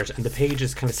over it, and the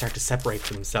pages kind of start to separate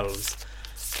themselves.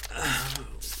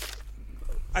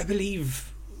 I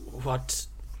believe what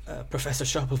Professor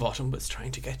Shopplebottom was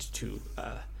trying to get to,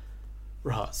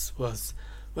 Roz, was,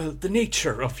 well, the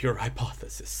nature of your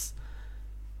hypothesis.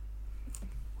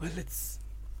 Well, it's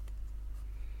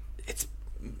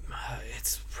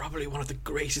probably one of the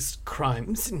greatest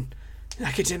crimes in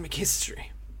academic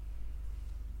history.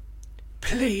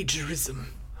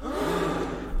 Plagiarism.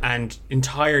 And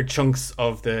entire chunks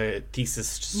of the thesis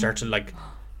start to, like,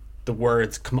 the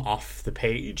words come off the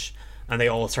page, and they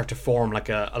all start to form like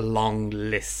a long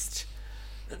list.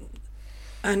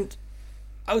 And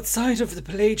outside of the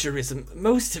plagiarism,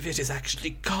 most of it is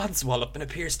actually Codswallop and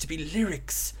appears to be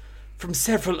lyrics from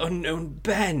several unknown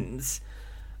bands.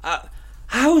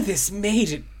 How this made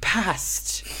it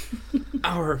past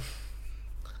our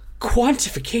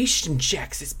quantification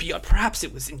checks is beyond. Perhaps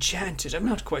it was enchanted, I'm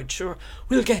not quite sure.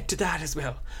 We'll get to that as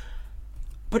well.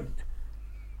 But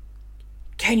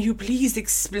can you please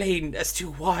explain as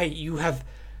to why you have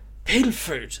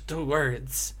pilfered the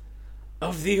words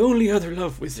of the only other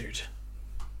love wizard,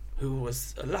 who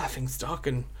was a laughingstock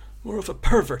and more of a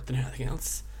pervert than anything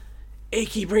else,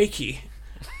 Achy Breaky?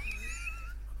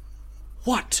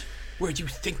 What were you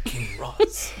thinking,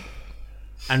 Roz?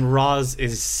 And Roz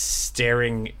is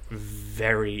staring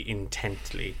very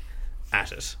intently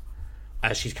at it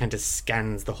as she kind of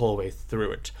scans the whole way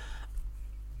through it.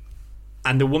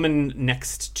 And the woman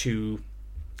next to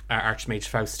Archmage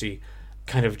Fausti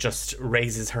kind of just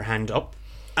raises her hand up.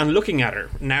 And looking at her,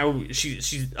 now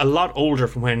she's a lot older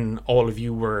from when all of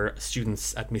you were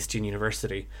students at Mistian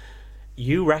University.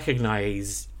 You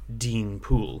recognize Dean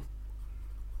Poole,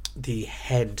 the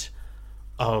head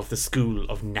of the School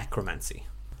of Necromancy.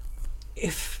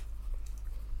 If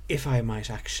I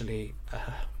might actually,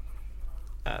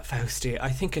 Fausti, I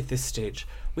think at this stage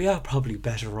we are probably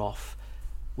better off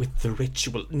with the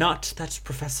ritual. Not that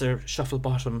Professor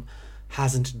Shufflebottom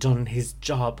hasn't done his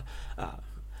job.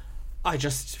 I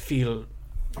just feel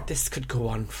this could go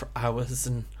on for hours,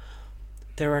 and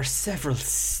there are several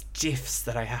stiffs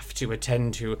that I have to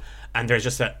attend to, and there's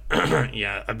just a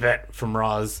yeah, a bet from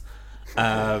Roz,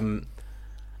 and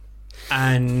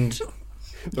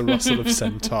The rustle of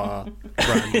centaur,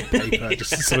 branded paper,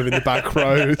 just sort of in the back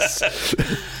rows.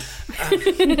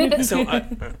 so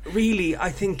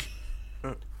I think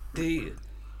the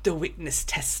witness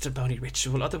testimony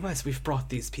ritual. Otherwise, we've brought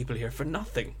these people here for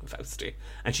nothing, Fausti.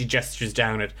 And she gestures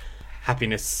down at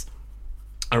Happiness,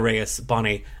 Arrayus,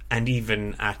 Bonnie, and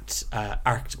even at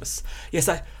Arctimus. Yes,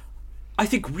 I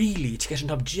think really to get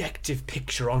an objective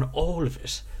picture on all of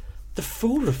it, the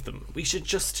four of them, we should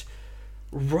just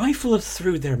rifle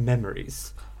through their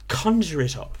memories, conjure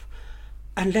it up,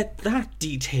 and let that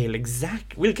detail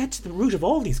we'll get to the root of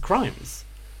all these crimes.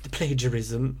 The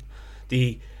plagiarism,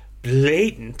 the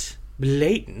blatant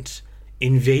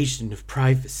invasion of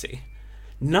privacy,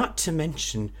 not to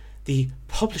mention the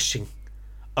publishing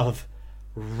of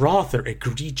rather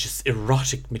egregious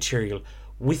erotic material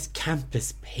with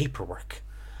campus paperwork.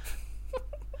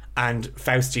 And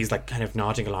Fausti's like kind of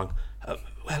nodding along.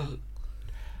 Well,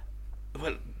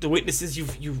 the witnesses,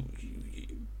 you're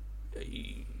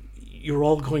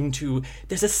all going to.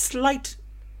 There's a slight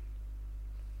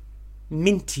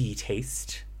minty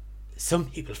taste. Some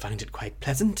people find it quite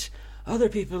pleasant. Other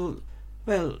people,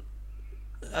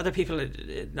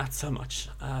 not so much.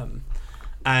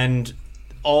 And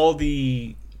all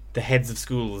the heads of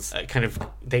schools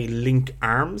they link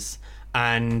arms,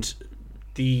 and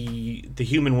the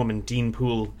human woman, Dean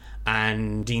Poole,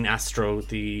 and Dean Astro,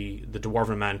 the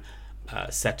dwarven man,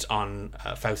 set on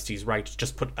Fausti's right,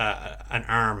 just put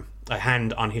a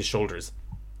hand on his shoulders.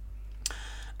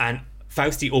 And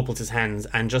Fausti opens his hands,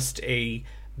 and just a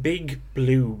big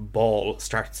blue ball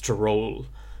starts to roll.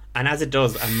 And as it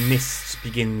does, a mist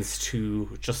begins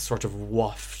to just sort of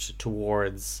waft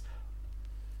towards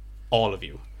all of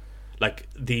you. Like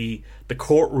the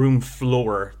courtroom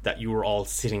floor that you were all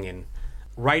sitting in,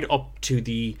 right up to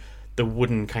the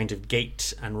wooden kind of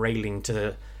gate and railing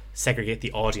to segregate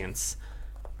the audience,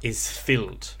 is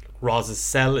filled. Roz's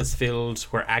cell is filled,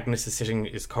 where Agnes is sitting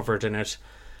is covered in it.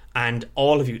 And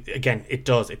all of you, again, it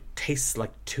tastes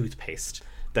like toothpaste.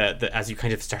 As you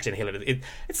kind of start to inhale it,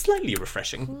 it's slightly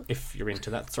refreshing if you're into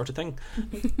that sort of thing.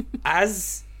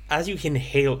 As you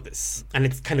inhale this, and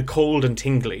it's kind of cold and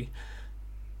tingly,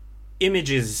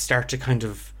 images start to kind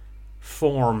of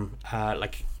form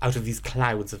like out of these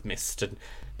clouds of mist. And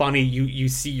Bonnie, you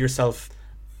see yourself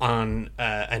on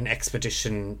an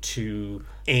expedition to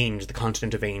Ainge, the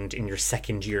continent of Ainge, in your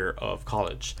second year of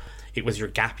college. It was your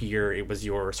gap year. It was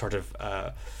your sort of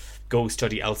go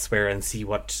study elsewhere and see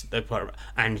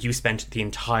and you spent the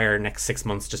entire next 6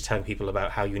 months just telling people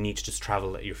about how you need to just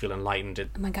travel, that you feel enlightened.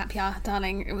 My gap year,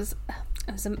 darling, it was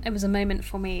a moment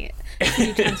for me,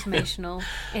 really transformational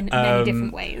in many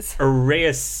different ways.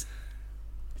 Arrayus,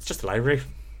 it's just a library.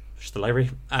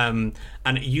 And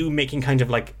you making kind of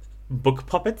like book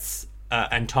puppets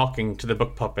and talking to the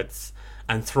book puppets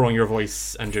and throwing your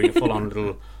voice and doing a full-on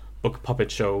little book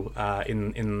puppet show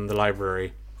in the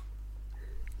library.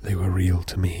 They were real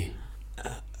to me.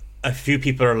 A few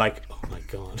people are like, oh my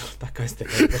god, that guy's there.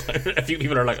 A few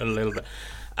people are like a little bit.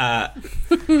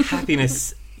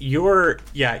 Happiness,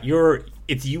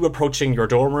 it's you approaching your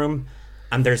dorm room,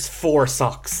 and there's 4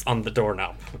 socks on the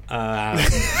doorknob.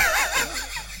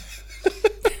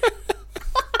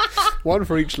 One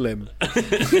for each limb.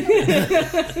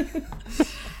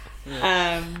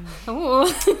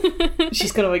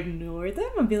 She's gonna ignore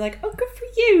them and be like, oh, good for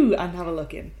you, and have a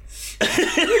look in.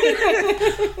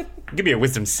 Give me a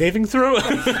wisdom saving throw.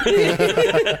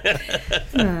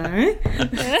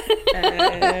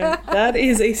 That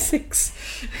is a 6.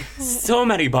 So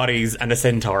many bodies and a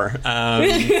centaur.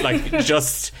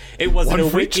 It was an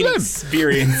awakening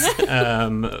experience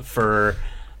for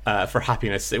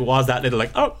Happiness. It was that little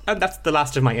like, oh, and that's the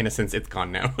last of my innocence. It's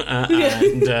gone now.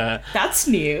 And that's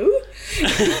new.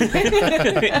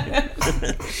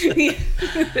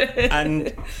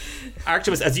 And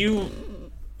Arctimus, as you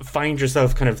find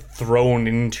yourself kind of thrown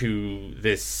into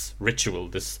this ritual,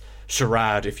 this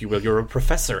charade, if you will, you're a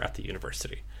professor at the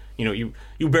university. You know, you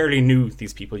barely knew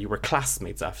these people. You were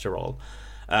classmates after all.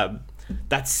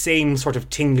 That same sort of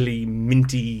tingly,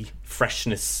 minty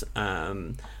freshness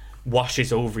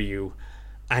washes over you,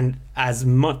 and as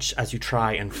much as you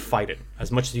try and fight it,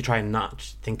 as much as you try and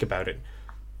not think about it,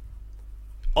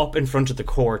 up in front of the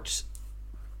court,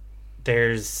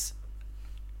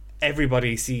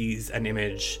 everybody sees an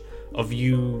image of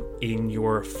you in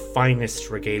your finest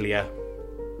regalia,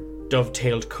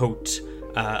 dovetailed coat,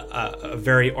 a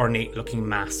very ornate looking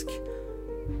mask,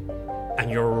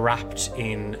 and you're wrapped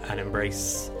in an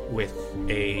embrace with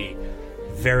a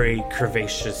very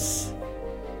curvaceous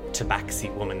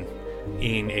tabaxi woman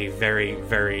in a very,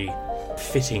 very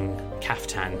fitting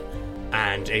kaftan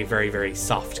and a very, very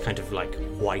soft kind of like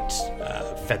white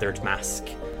feathered mask.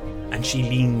 And she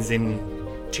leans in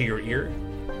to your ear,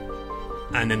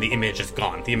 and then the image is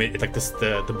gone. The image, like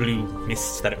the blue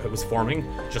mist that it was forming,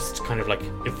 just kind of like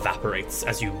evaporates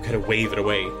as you kind of wave it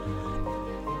away.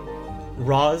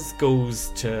 Roz goes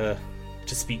to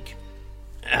speak,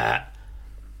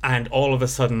 and all of a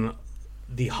sudden,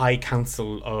 the High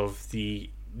Council of the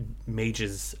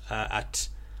mages at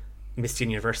Mistian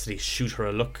University shoot her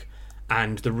a look,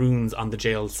 and the runes on the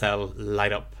jail cell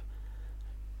light up.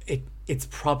 It's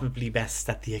probably best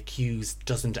that the accused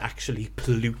doesn't actually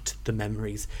pollute the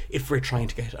memories if we're trying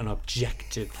to get an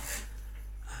objective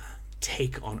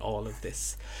take on all of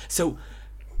this. So,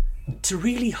 to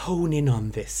really hone in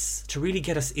on this, to really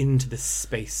get us into this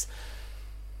space,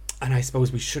 and I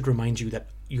suppose we should remind you that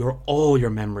all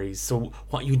your memories, so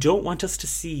what you don't want us to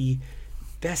see,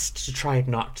 best to try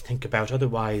not to think about,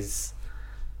 otherwise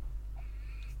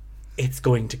it's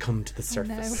going to come to the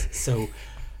surface. So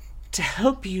to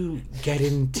help you get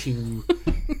into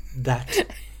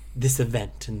this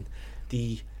event and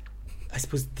I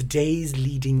suppose the days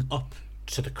leading up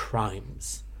to the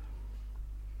crimes,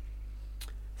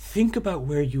 think about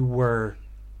where you were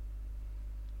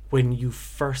when you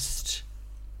first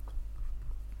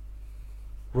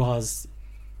Roz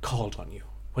called on you,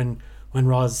 when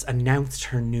Roz announced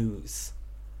her news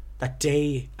that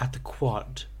day at the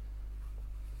quad.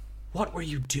 What were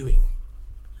you doing?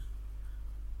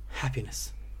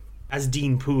 Happiness. As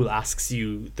Dean Poole asks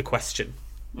you the question,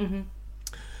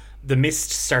 the mist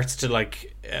starts to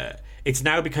it's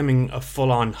now becoming a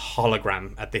full-on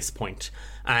hologram at this point,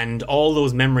 and all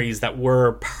those memories that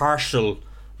were partial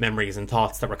memories and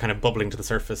thoughts that were kind of bubbling to the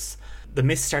surface, the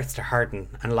mist starts to harden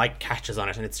and light catches on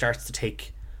it, and it starts to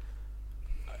take,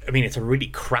 it's a really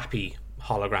crappy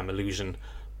hologram illusion,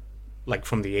 like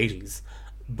from the 80s,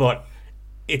 but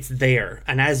it's there.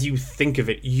 And as you think of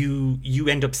it, you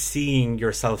end up seeing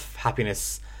yourself,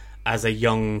 Happiness, as a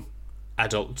young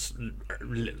adult,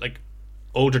 like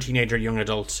older teenager, young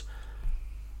adult,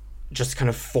 just kind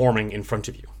of forming in front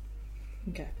of you.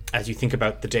 Okay. As you think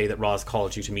about the day that Roz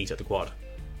called you to meet at the quad.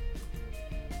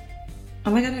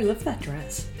 Oh my god, I love that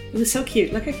dress. It was so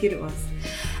cute. Look how cute it was.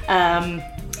 And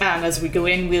as we go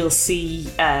in, we'll see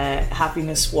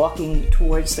Happiness walking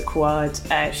towards the quad.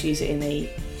 She's in a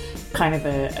kind of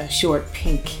a short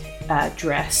pink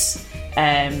dress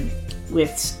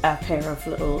with a pair of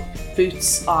little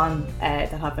boots on that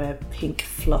have a pink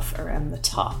fluff around the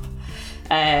top.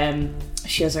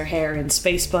 She has her hair in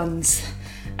space buns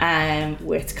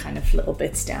with kind of little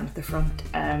bits down at the front.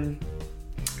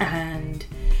 And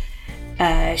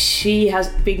she has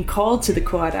been called to the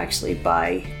quad actually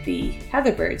by the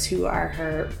Heatherbirds, who are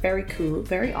her very cool,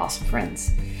 very awesome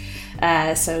friends.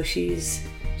 So she's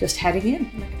just heading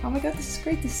in. I'm like, oh my god, this is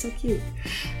great, this is so cute.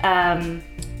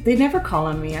 They never call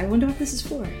on me. I wonder what this is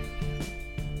for.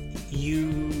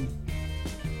 You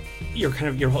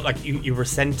were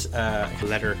sent a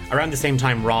letter around the same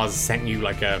time Roz sent you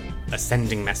like a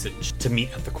sending message to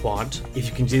meet at the quad. If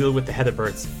you can deal with the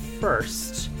Heatherbirds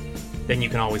first, then you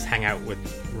can always hang out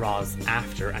with Roz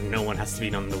after, and no one has to be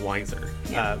none the wiser.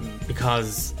 Yeah.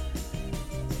 Because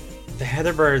the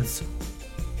Heatherbirds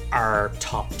are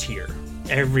top tier.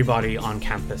 Everybody on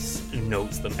campus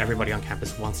knows them. Everybody on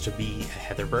campus wants to be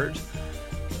a Heatherbird.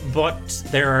 But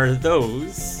there are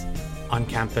those on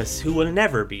campus who will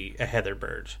never be a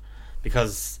Heatherbird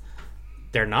because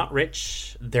they're not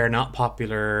rich, they're not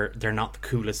popular, they're not the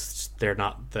coolest, they're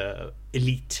not the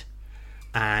elite.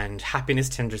 And Happiness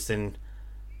Tenderson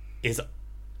is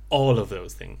all of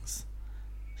those things.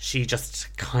 She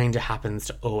just kind of happens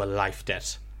to owe a life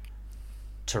debt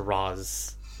to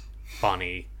Roz,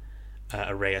 Bonnie,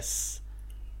 Arrayus,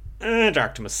 and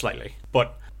Artemis slightly.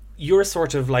 But you're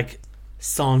sort of like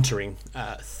sauntering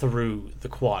through the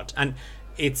quad, and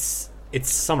it's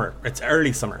summer, it's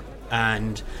early summer,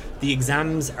 and the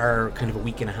exams are kind of a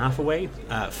week and a half away.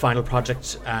 Final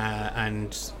project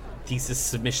and thesis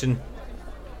submission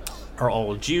are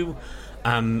all due.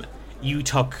 You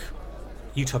took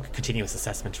continuous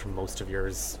assessment for most of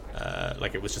yours.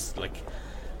 It was just like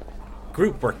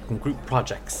group work and group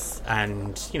projects,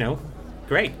 and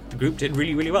great. The group did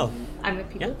really, really well. I'm a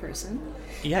people person.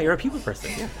 Yeah, you're a people person.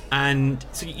 Yeah, and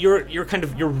so you're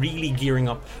really gearing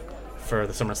up for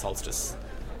the summer solstice.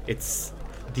 It's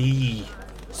the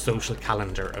social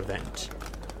calendar event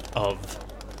of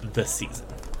the season.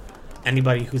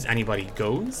 Anybody who's anybody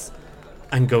goes,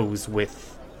 and goes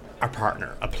with a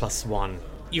partner, a +1.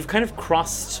 You've kind of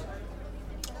crossed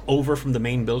over from the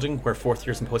main building where fourth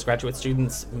years and postgraduate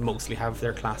students mostly have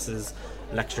their classes,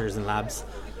 lectures and labs.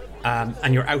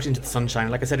 And you're out into the sunshine.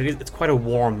 Like I said, it's quite a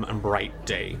warm and bright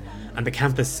day, and the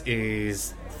campus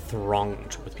is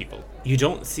thronged with people. You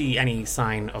don't see any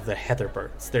sign of the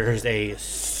Heatherbirds. There's a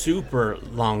super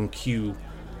long queue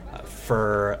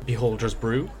for Beholder's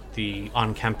Brew, the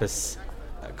on-campus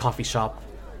coffee shop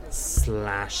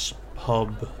 /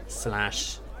 pub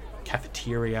 /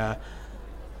 cafeteria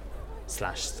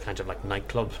 / kind of like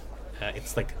nightclub.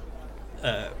 It's like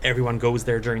everyone goes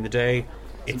there during the day.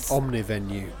 It's Omni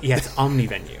venue. Yeah, it's Omni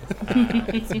venue.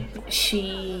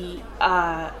 She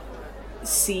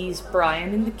sees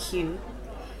Brian in the queue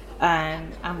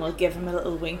and will give him a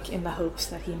little wink in the hopes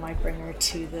that he might bring her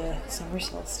to the summer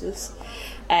solstice,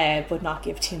 but not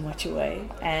give too much away.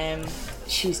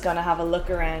 She's going to have a look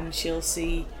around. She'll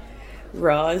see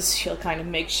Roz. She'll kind of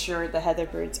make sure the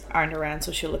Heatherbirds aren't around,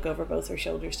 so she'll look over both her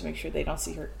shoulders to make sure they don't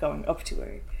see her going up to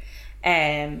her.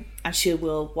 And she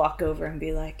will walk over and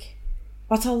be like,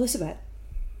 "What's all this about?"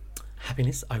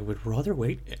 Happiness, I would rather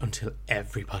wait until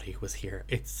everybody was here.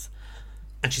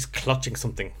 And she's clutching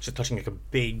something. She's clutching like a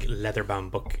big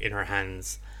leather-bound book in her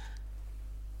hands.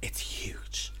 It's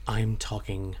huge. I'm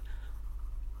talking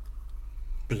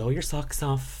blow your socks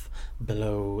off,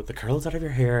 blow the curls out of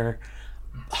your hair.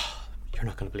 Oh, you're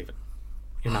not going to believe it.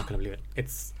 You're not going to believe it.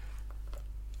 It's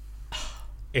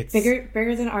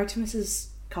bigger than Artemis's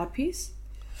codpiece?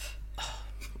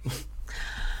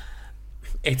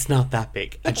 It's not that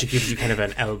big. And she gives you kind of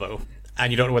an elbow.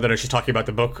 And you don't know whether she's talking about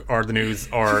the book or the news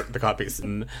or the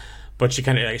codpiece. But she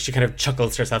kind of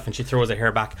chuckles to herself and she throws her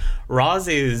hair back. Roz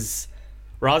is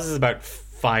about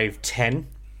 5'10",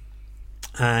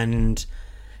 and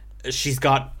she's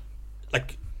got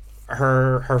like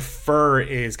her fur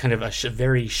is kind of a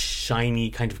very shiny,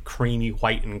 kind of creamy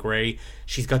white and grey.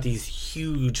 She's got these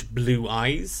huge blue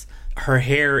eyes. Her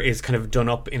hair is kind of done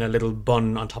up in a little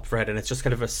bun on top of her head, and it's just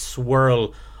kind of a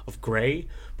swirl of grey,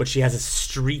 but she has a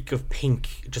streak of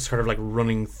pink just sort of like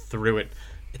running through it.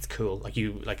 It's cool.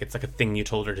 It's like a thing you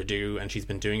told her to do, and she's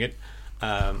been doing it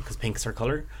because pink's her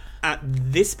colour. At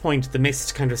this point, the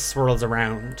mist kind of swirls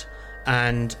around,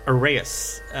 and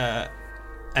Arrayus,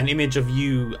 an image of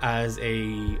you as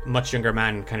a much younger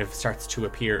man, kind of starts to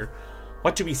appear.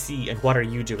 What do we see, and what are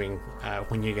you doing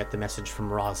when you get the message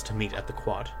from Roz to meet at the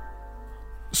quad?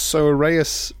 So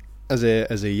Arrayus, as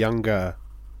a younger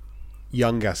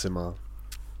Aasimar,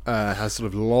 has sort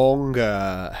of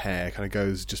longer hair, kind of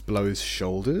goes just below his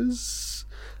shoulders,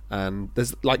 and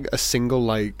there's like a single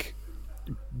like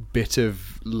bit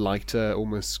of lighter,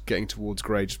 almost getting towards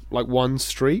grey, just like one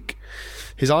streak.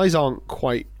 His eyes aren't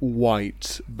quite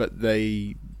white, but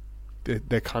they're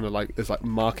kind of like, there's like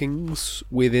markings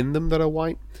within them that are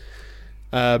white.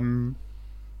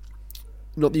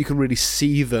 Not that you can really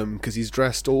see them because he's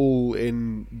dressed all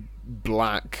in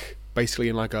black, basically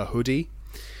in like a hoodie,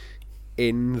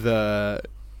 in the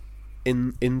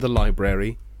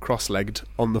library, cross-legged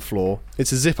on the floor.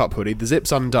 It's a zip-up hoodie. The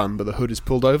zip's undone, but the hood is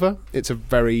pulled over. It's a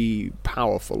very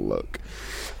powerful look,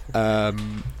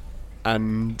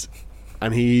 and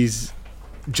he's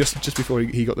just before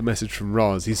he got the message from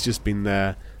Roz, he's just been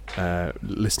there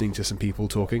listening to some people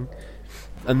talking,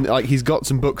 and like he's got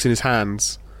some books in his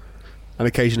hands. And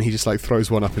occasionally he just like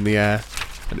throws one up in the air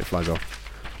and it flies off.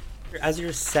 As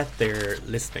you're sat there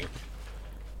listening,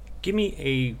 give me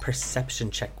a perception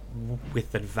check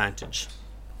with advantage.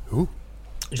 Ooh.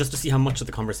 Just to see how much of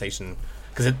the conversation,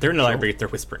 because they're in the library, they're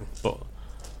whispering, but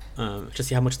just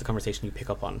see how much of the conversation you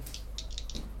pick up on.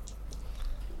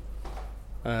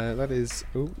 That is...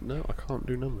 Oh, no, I can't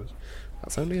do numbers.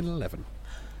 That's only an 11.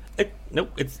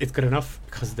 Nope, it's good enough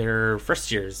because they're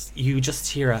first years. You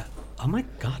just hear a, "Oh my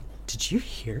god, did you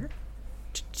hear?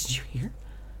 Did you hear?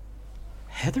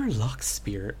 Heather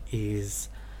Lockspear is...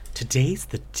 Today's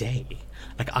the day.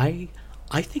 Like, I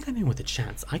think I'm in with a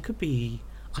chance. I could be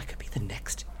the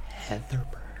next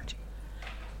Heatherbird.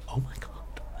 Oh my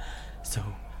god. So,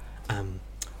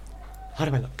 how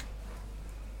do I look?"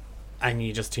 And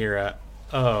you just hear a,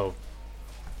 "Oh,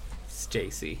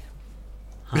 Stacy.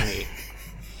 Hi."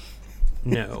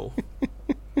 No.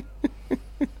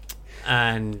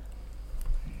 And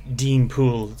Dean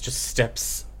Poole just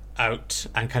steps out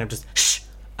and kind of just shh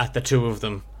at the two of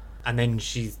them, and then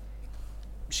she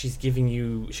gives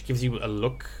you a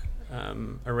look,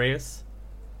 Arrayus.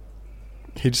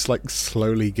 He just like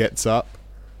slowly gets up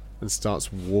and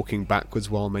starts walking backwards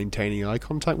while maintaining eye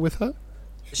contact with her.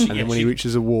 And then when he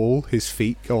reaches a wall, his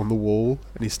feet go on the wall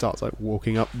and he starts like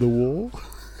walking up the wall.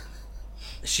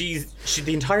 She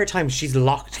the entire time she's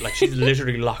locked, like she's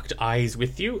literally locked eyes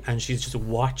with you, and she's just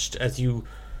watched as you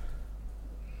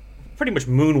pretty much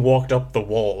moonwalked up the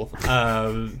wall.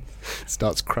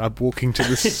 Starts crab walking to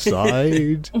the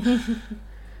side.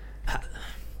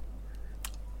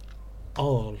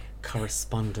 All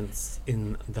correspondence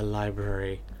in the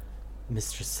library,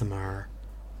 Mistress Samar,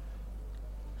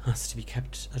 has to be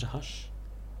kept at a hush.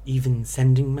 Even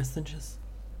sending messages.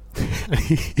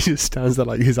 He just stands there,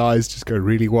 like his eyes just go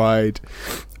really wide,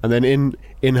 and then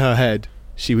in her head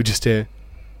she would just hear,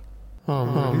 "Oh,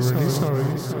 I'm really sorry."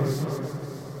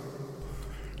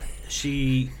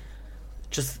 She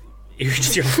just you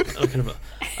just hear a kind of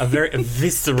a very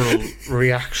visceral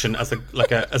reaction as a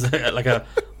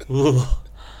ugh.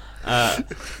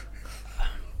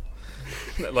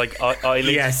 Like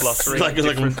eyelids Yes, fluttering like- at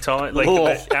like- different time, like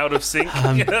oh. out of sync.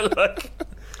 Like,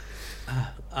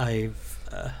 I've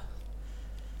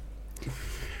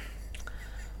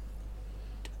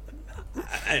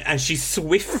and she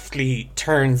swiftly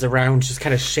turns around, just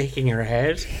kind of shaking her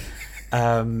head.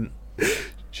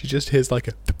 She just hears like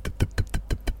a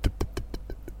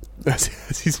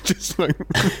as he's just like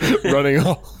running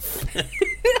off.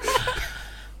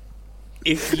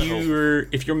 If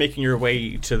you're making your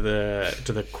way to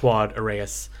the quad,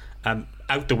 Arrayus,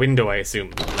 out the window, I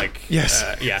assume. Like Yes.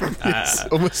 Yes,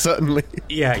 almost certainly.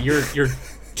 Yeah, you're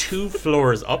 2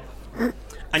 floors up,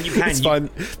 and you can. It's fine.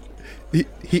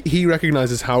 He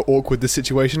recognizes how awkward the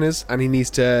situation is, and he needs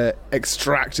to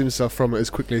extract himself from it as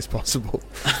quickly as possible.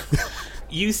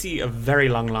 You see a very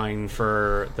long line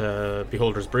for the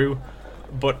Beholder's Brew,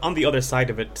 but on the other side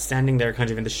of it, standing there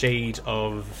kind of in the shade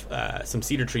of some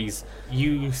cedar trees,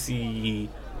 you see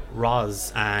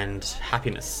Roz and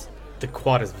Happiness. The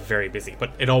quad is very busy,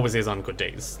 but it always is on good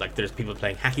days. Like, there's people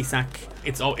playing hacky sack.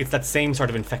 It's that same sort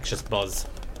of infectious buzz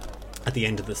at the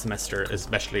end of the semester,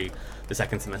 especially the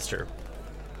second semester.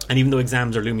 And even though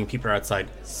exams are looming, people are outside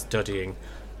studying.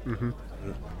 Mm-hmm.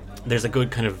 There's a good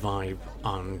kind of vibe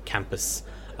on campus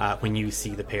when you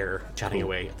see the pair chatting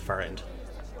away at the far end.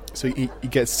 So he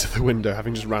gets to the window,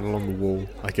 having just ran along the wall,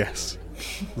 I guess,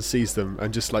 and sees them,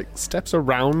 and just like steps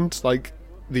around like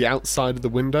the outside of the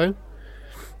window,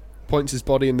 points his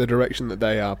body in the direction that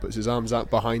they are, puts his arms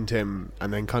out behind him,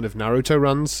 and then kind of Naruto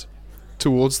runs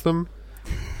towards them.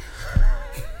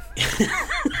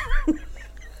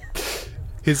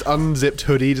 His unzipped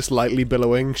hoodie just lightly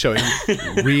billowing, showing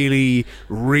really,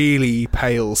 really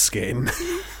pale skin.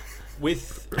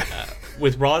 With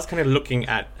Roz kind of looking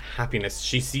at Happiness,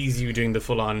 she sees you doing the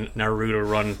full-on Naruto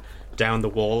run down the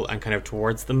wall and kind of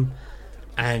towards them,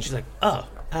 and she's like, "Oh,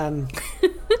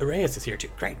 Arrayus is here too.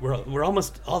 Great, we're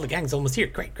almost, all the gang's almost here.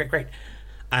 Great."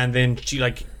 And then she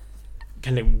like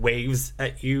kind of waves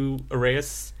at you,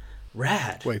 Arrayus.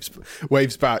 Rad.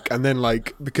 Waves back, and then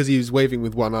like because he was waving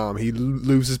with one arm, he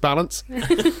loses balance.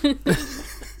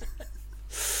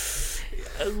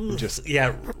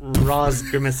 Roz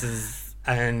grimaces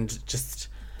and just.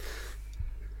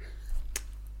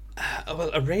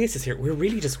 Well, Arrayus is here. We're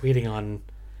really just waiting on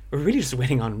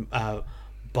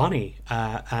Bonnie,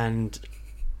 and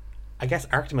I guess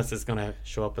Artemis is going to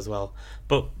show up as well.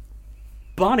 But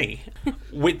Bonnie,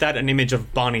 with that, an image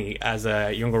of Bonnie as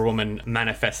a younger woman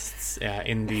manifests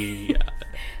in the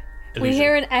illusion. We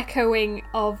hear an echoing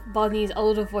of Bonnie's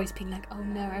older voice being like, "Oh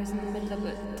no, I was in the middle of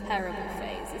a terrible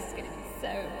phase. This is going to be so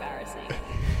embarrassing."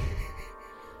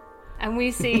 And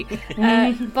we see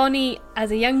Bonnie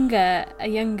as a younger,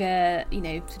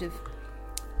 sort of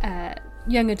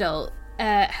young adult,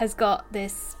 has got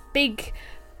this big,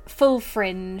 full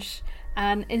fringe.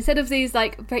 And instead of these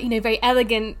like very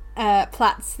elegant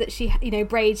plaits that she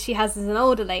braids she has as an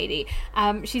older lady,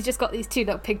 she's just got these 2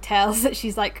 little pigtails that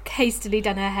she's like hastily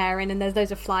done her hair in, and there's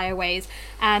loads of flyaways.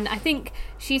 And I think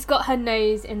she's got her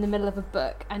nose in the middle of a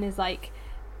book and is like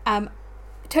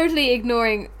totally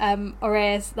ignoring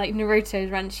Arrayus, like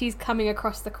Naruto's run. She's coming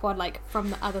across the quad like from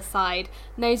the other side,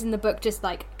 nose in the book, just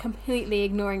like completely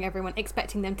ignoring everyone,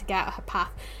 expecting them to get out of her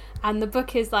path. And the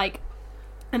book is like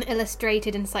an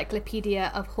illustrated encyclopedia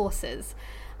of horses,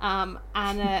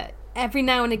 and every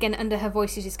now and again under her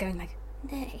voice she's just going like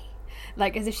nay,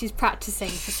 like as if she's practicing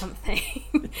for something.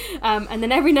 And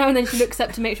then every now and then she looks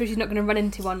up to make sure she's not going to run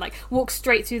into one, like walks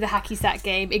straight through the hacky sack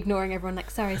game, ignoring everyone, like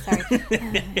sorry.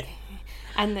 Okay.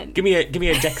 And then give me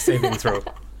a dex saving throw.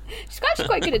 She's actually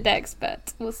quite good at dex,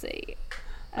 but we'll see.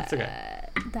 That's okay.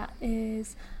 That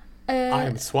is I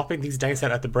am swapping these dice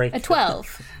out at the break. a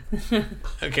 12.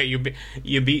 Okay,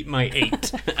 you beat my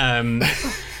 8.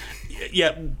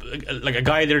 Yeah, like a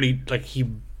guy literally like he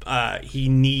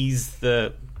knees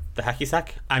the hacky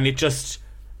sack, and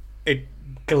it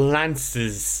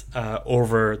glances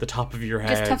over the top of your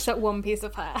head. Just touched up one piece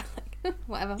of hair, like,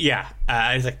 whatever. Yeah,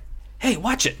 it's like, hey,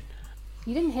 watch it.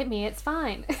 You didn't hit me. It's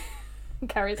fine.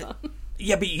 Carries on.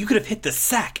 Yeah, but you could have hit the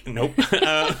sack. Nope.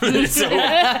 So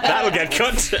that'll get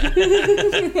cut.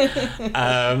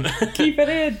 Keep it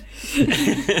in.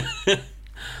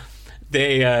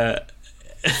 They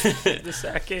The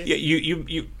sack in. yeah,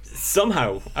 you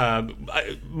somehow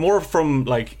more from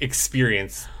like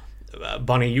experience,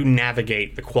 Bonnie, you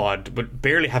navigate the quad, but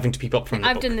barely having to peep up from the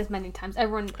I've book. done this many times.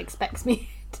 Everyone expects me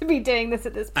to be doing this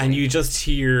at this point. And you just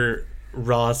hear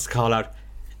Roz call out,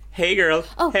 "Hey, girl!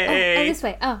 Hey!" this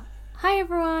way. Oh, hi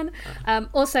everyone.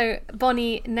 Also,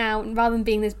 Bonnie now, rather than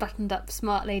being this buttoned-up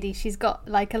smart lady, she's got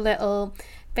like a little.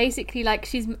 Basically, like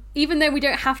she's, even though we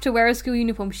don't have to wear a school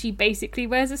uniform, she basically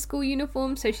wears a school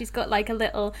uniform. So she's got like a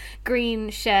little green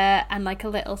shirt and like a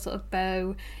little sort of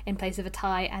bow in place of a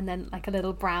tie, and then like a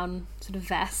little brown sort of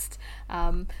vest.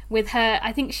 With her,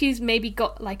 I think she's maybe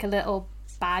got like a little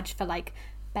badge for like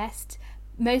best,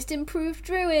 most improved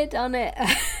druid on it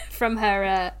from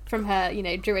her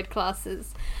druid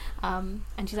classes. And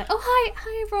she's like, "Oh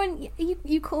hi everyone,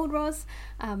 you called Roz,"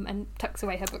 and tucks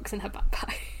away her books in her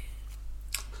backpack.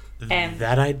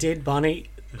 That I did,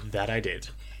 Bonnie. That I did.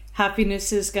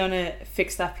 Happiness is gonna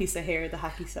fix that piece of hair the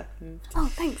hacky sack moved. Oh,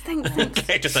 thanks.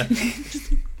 Okay,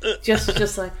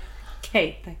 Just like,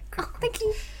 okay, Oh, thank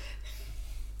you.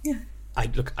 I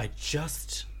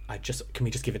just can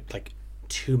we just give it like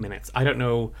 2 minutes? I don't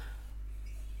know.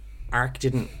 Ark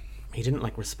didn't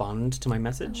like respond to my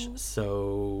message,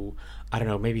 so I don't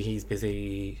know, maybe he's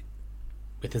busy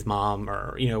with his mom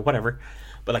or whatever.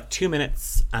 But like 2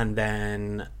 minutes, and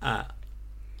then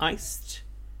iced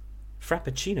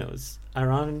frappuccinos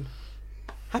are on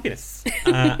Happiness,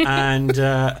 and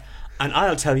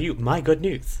I'll tell you my good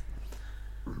news.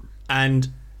 And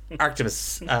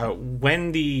Arctimus,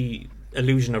 when the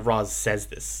illusion of Roz says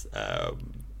this,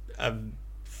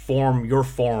 your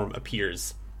form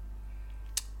appears.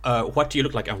 What do you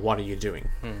look like, and what are you doing?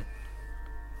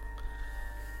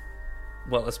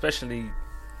 Well, especially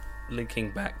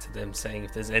linking back to them saying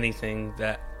if there's anything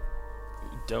that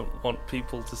you don't want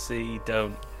people to see,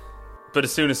 don't. But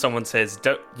as soon as someone says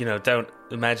don't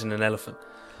imagine an elephant,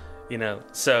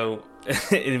 so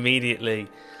immediately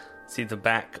see the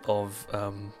back of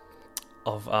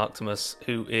Arctimus,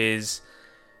 who is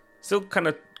still kind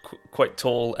of quite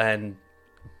tall and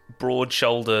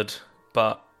broad-shouldered,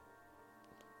 but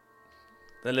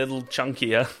a little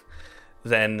chunkier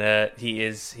than he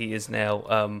is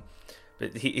now.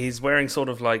 But he's wearing sort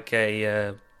of like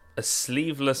a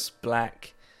sleeveless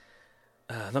black,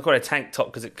 not quite a tank top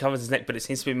because it covers his neck, but it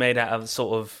seems to be made out of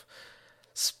sort of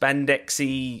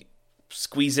spandexy,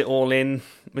 squeeze it all in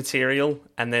material.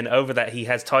 And then over that he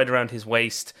has tied around his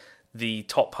waist the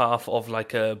top half of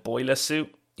like a boiler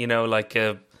suit, like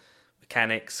a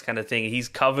mechanics kind of thing. He's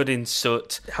covered in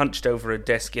soot, hunched over a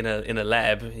desk in a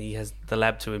lab. He has the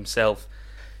lab to himself.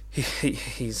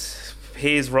 He's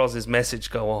hears Roz's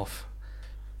message go off.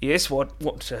 Yes, what's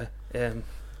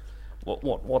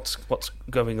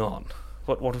going on?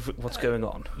 What's going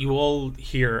on? You all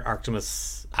hear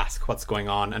Arctimus ask what's going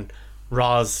on, and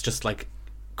Roz just like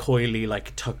coyly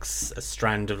like tucks a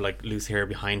strand of like loose hair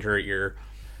behind her ear,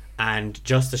 and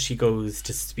just as she goes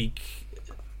to speak,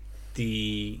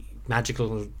 the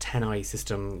magical 10-eye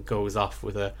system goes off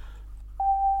with a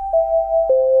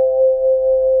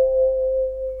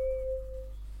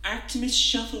Artemis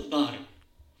Shufflebottom.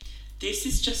 This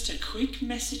is just a quick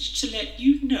message to let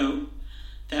you know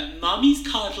that Mommy's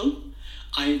coddle,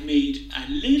 I've made a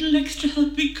little extra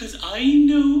help because I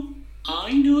know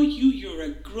you're a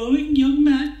growing young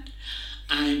man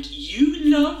and you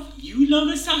love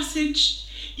a sausage.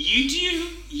 You do.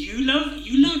 You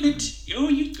love it. Oh,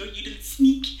 you go, you little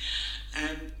sneak.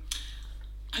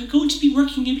 I'm going to be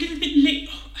working a little bit late.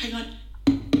 Oh, hang on.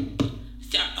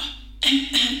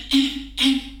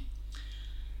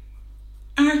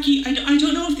 Arky, I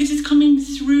don't know if this is coming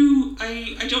through.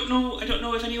 I don't know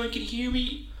if anyone can hear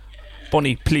me.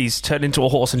 Bonnie, please turn into a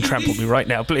horse and trample me right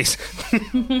now, please.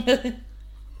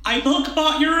 I bulk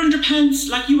bought your underpants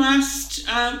like you asked.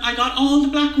 I got all the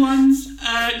black ones.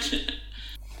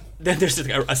 then there's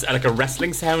like a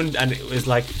wrestling sound, and it was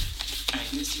like,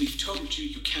 Agnes, we've told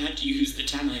you can't use the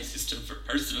 10-eye system for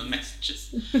personal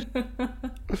messages.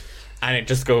 and it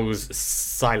just goes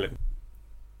silent.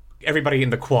 Everybody in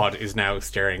the quad is now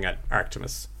staring at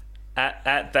Arctimus.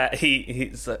 At that,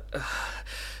 he's like,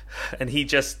 and he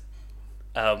just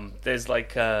there's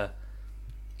like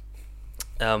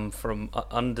from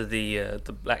under the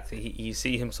black thing, you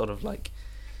see him sort of like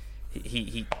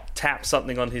he taps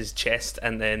something on his chest,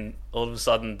 and then all of a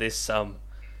sudden this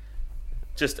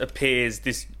just appears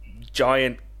this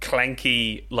giant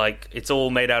clanky, like it's all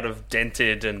made out of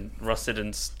dented and rusted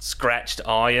and scratched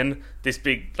iron. This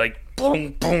big, like,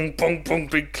 boom, boom, boom, boom,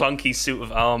 big clunky suit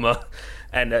of armor,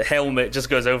 and a helmet just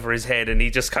goes over his head, and he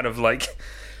just kind of like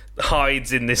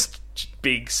hides in this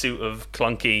big suit of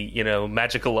clunky,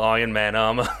 magical Iron Man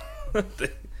armor.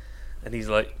 And he's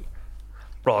like,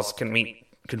 Roz, can we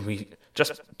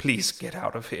just please get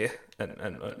out of here,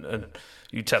 and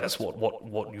you tell us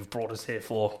what you've brought us here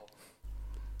for.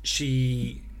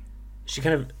 She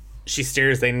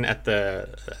stares in at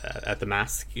the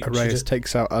mask. Arrayus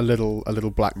takes out a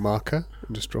little black marker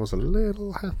and just draws a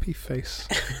little happy face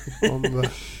on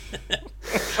the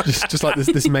just like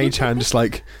this mage hand, just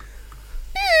like.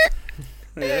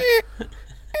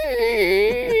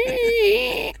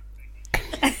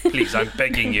 Please, I'm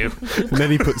begging you. And then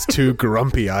he puts two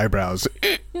grumpy eyebrows.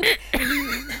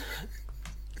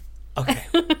 Okay.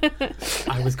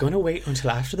 I was going to wait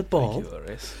until after the ball,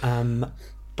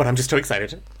 but I'm just too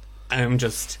excited. I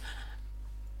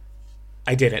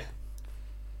did it.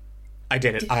 I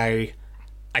did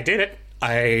it.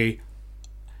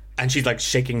 And she's like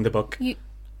shaking the book.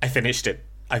 I finished it.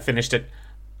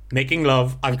 Making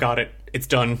love. I've got it. It's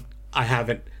done. I have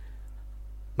it.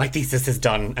 My thesis is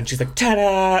done. And she's like,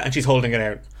 ta-da! And she's holding it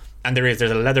out. And there's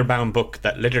a leather-bound book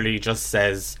that literally just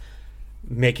says,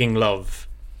 making love, ...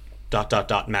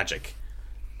 magic.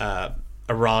 A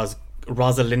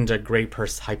Rosalinda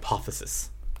Greypurse hypothesis.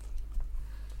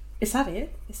 Is that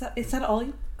it? Is that all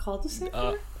you called this thing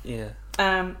for? Yeah.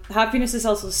 Happiness is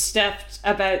also stepped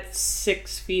about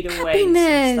 6 feet away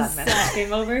since that message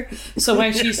came over. So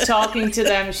when she's talking to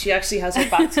them, she actually has her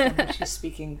back to them and she's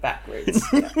speaking backwards.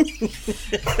 Yeah.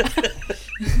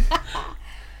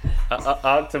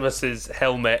 Artemis's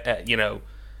helmet,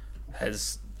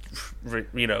 has,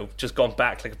 just gone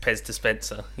back like a Pez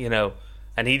dispenser,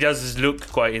 and he does look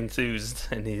quite enthused,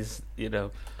 and he's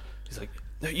like,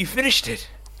 no, you finished it.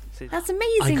 That's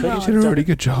amazing, I Roz. You did a really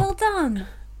good job. Well done.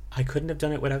 I couldn't have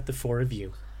done it without the 4 of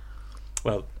you.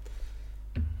 Well,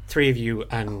 3 of you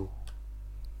and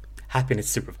Happiness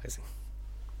supervising.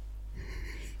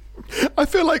 I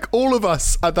feel like all of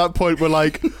us at that point were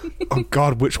like, oh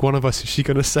God, which one of us is she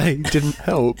going to say didn't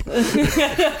help?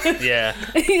 Yeah.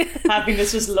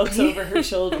 Happiness just looks over her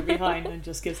shoulder behind and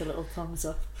just gives a little thumbs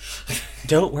up.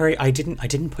 Don't worry, I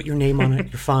didn't put your name on it.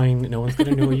 You're fine. No one's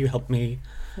going to know you helped me.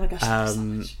 Oh my gosh, that's so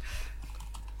much.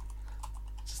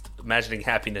 Just imagining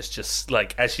Happiness just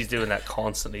like as she's doing that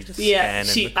constantly just Yeah,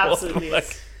 scanning she the corner, absolutely is.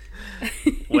 like,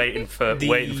 waiting for the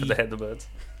Heatherbirds.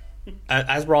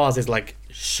 As Roz is like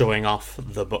showing off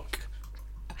the book,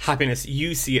 Happiness,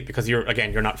 you see it because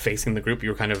you're not facing the group.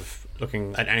 You're kind of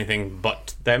looking at anything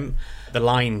but them. The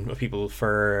line of people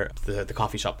for the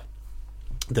coffee shop,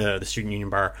 the student union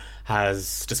bar,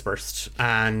 has dispersed,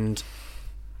 and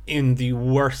in the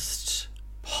worst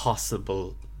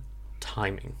possible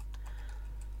timing,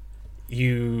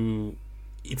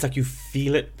 it's like you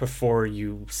feel it before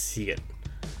you see it.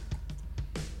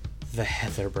 The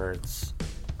Heatherbirds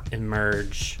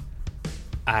emerge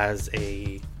as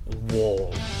a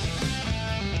wall.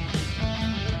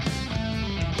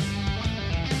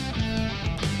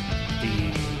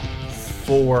 The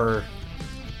 4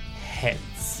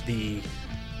 heads, the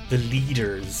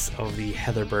leaders of the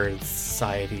Heatherbirds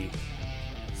Society,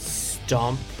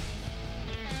 stomp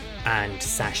and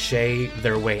sashay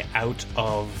their way out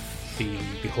of the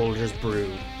Beholder's Brew,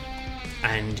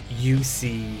 and you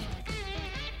see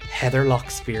Heather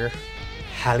Lockspear,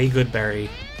 Hallie Goodberry,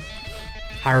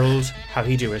 Harold How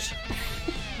He Do It,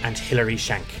 and Hilary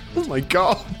Shank. Oh my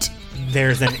God.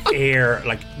 There's an air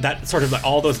like that, sort of like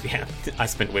all those. Yeah, I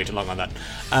spent way too long on that.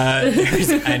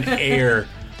 There's an air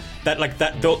that, like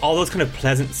that, all those kind of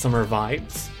pleasant summer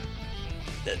vibes.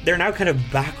 They're now kind of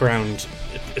background,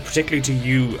 particularly to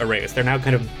you, Arrayus. They're now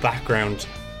kind of background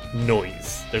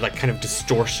noise. They're like kind of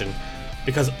distortion,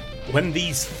 because when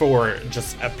these 4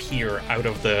 just appear out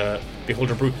of the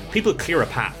Beholder Brew, people clear a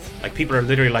path. Like, people are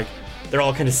literally like, they're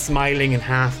all kind of smiling and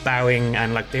half bowing,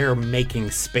 and like they're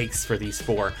making space for these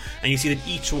 4. And you see that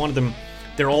each one of them,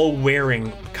 they're all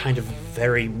wearing kind of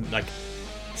very like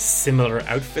similar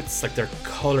outfits. Like, they're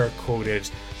color coded.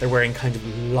 They're wearing kind of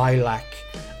lilac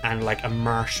and like a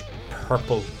marsh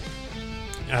purple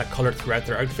color throughout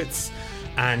their outfits.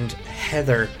 And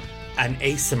Heather and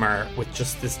Asimar with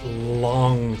just this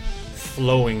long,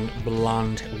 flowing,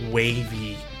 blonde,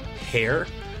 wavy hair,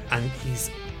 and his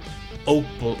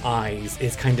opal eyes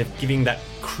is kind of giving that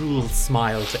cruel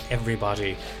smile to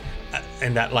everybody,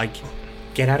 and that like,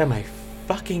 get out of my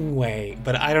fucking way,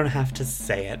 but I don't have to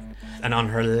say it. And on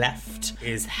her left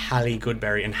is Hallie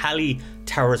Goodberry, and Hallie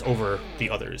towers over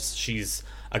the others. She's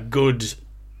a good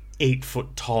 8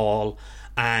 foot tall,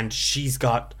 and she's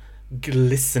got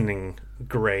glistening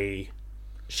grey,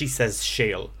 she says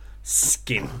shale,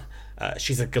 skin.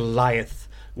 She's a Goliath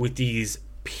with these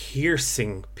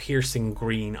piercing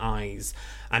green eyes,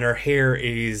 and her hair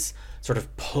is sort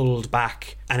of pulled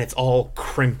back and it's all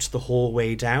crimped the whole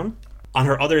way down. On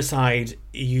her other side,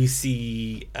 you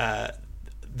see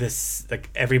this, like,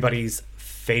 everybody's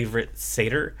favorite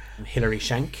satyr, Hilary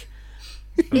Shank.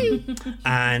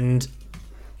 And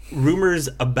rumors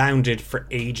abounded for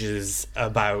ages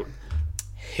about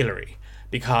Hilary,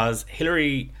 because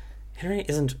Hilary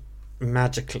isn't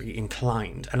magically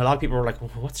inclined, and a lot of people were like,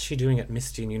 well, what's she doing at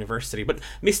Mistian University? But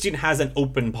Mistian has an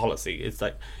open policy. It's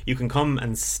like, you can come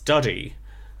and study,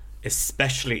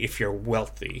 especially if you're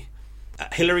wealthy.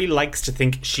 Hilary likes to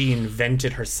think she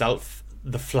invented herself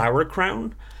the flower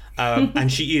crown,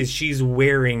 and she's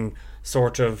wearing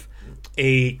sort of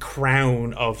a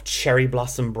crown of cherry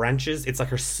blossom branches. It's like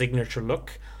her signature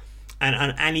look, and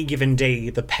on any given day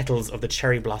the petals of the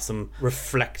cherry blossom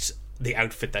reflect the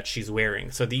outfit that she's wearing.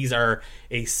 So these are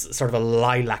a sort of a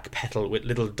lilac petal with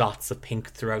little dots of pink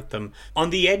throughout them.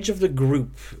 On the edge of the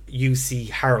group, you see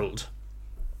Harold.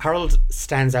 Harold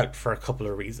stands out for a couple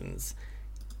of reasons.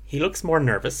 He looks more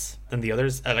nervous than the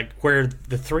others. Like, where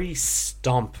the three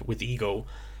stomp with ego,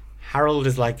 Harold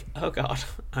is like, oh god,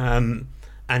 and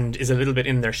is a little bit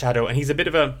in their shadow. And he's a bit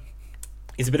of a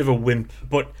wimp.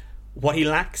 But what he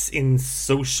lacks in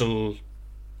social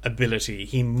ability,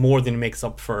 he more than makes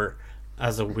up for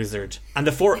as a wizard. And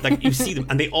the four, like, you see them,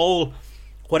 and they all,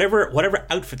 whatever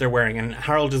outfit they're wearing, and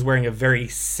Harold is wearing a very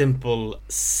simple,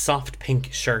 soft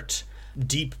pink shirt,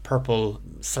 deep purple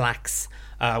slacks,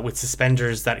 with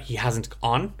suspenders that he hasn't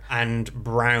on, and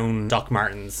brown Doc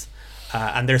Martens.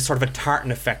 And there's sort of a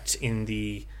tartan effect in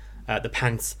the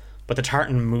pants, but the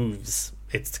tartan moves.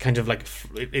 It's kind of like,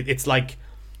 it's like,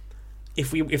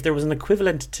 if there was an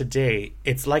equivalent today,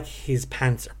 it's like his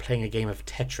pants are playing a game of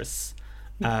Tetris,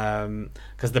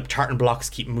 because the tartan blocks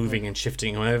keep moving and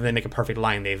shifting, and whenever they make a perfect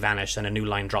line, they vanish and a new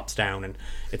line drops down, and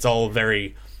it's all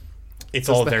very, Does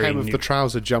the hem of the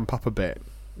trouser jump up a bit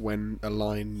when a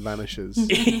line vanishes? And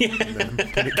then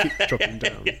it keeps dropping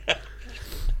down.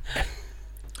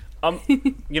 I've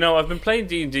been playing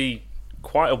D&D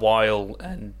quite a while,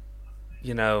 and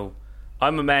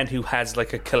I'm a man who has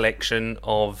like a collection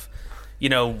of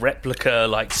replica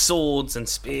like swords and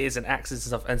spears and axes and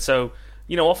stuff. And so,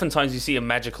 oftentimes you see a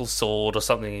magical sword or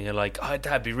something and you're like, oh,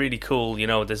 that'd be really cool.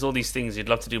 There's all these things you'd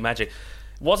love to do magic. It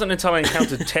wasn't until I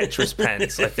encountered Tetris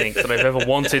pants, I think, that I've ever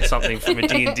wanted something from a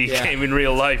D&D game in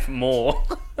real life more.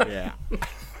 Yeah.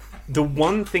 The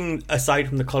one thing, aside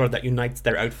from the colour, that unites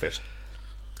their outfit,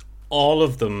 all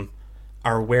of them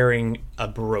are wearing a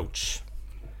brooch.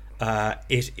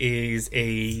 It is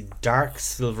a dark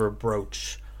silver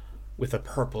brooch with a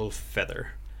purple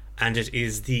feather, and it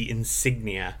is the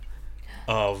insignia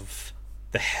of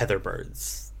the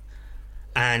Heatherbirds.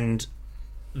 And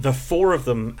the four of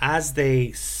them, as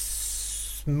they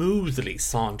smoothly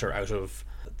saunter out of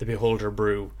the Beholder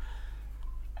Brew,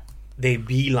 they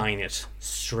beeline it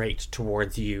straight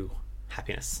towards you,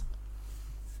 Happiness.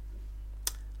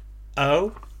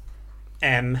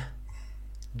 OMGs.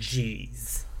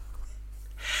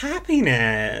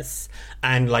 Happiness.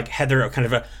 And like Heather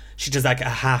she does like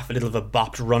a little of a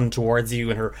bopped run towards you,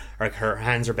 and her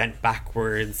hands are bent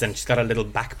backwards, and she's got a little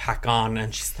backpack on,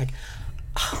 and she's like,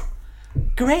 oh,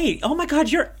 great, oh my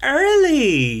god, you're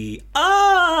early.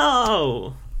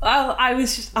 Oh, I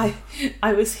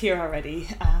was here already,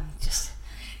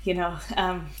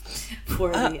 for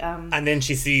the and then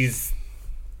she sees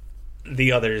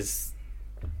the others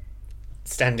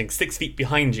standing 6 feet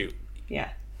behind you.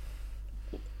 Yeah.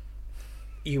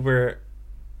 You were...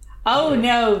 Oh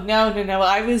no!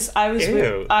 I was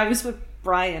with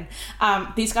Brian.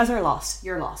 These guys are lost.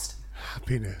 You're lost.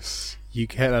 Happiness. You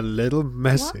get a little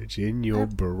message in your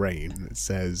brain that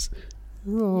says,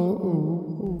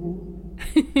 "Oh."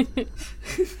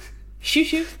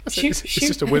 Shoo. It's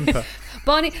just a whimper.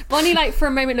 Bonnie, like for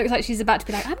a moment looks like she's about to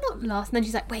be like, I'm not lost, and then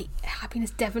she's like, wait,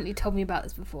 Happiness definitely told me about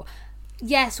this before.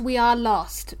 Yes, we are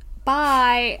lost.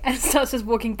 Bye, and starts just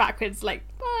walking backwards, like,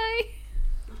 bye.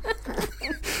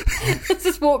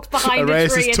 Just walks behind a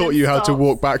tree. Has taught you how to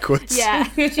walk backwards. Yeah,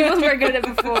 she wasn't very good at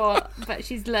it before, but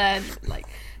she's learned. Like,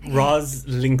 Roz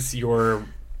links your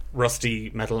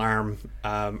rusty metal arm,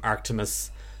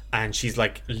 Arctimus, and she's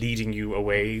like leading you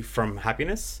away from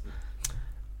Happiness.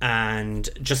 And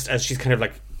just as she's kind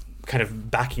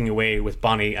of backing away with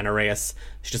Bonnie and Arias,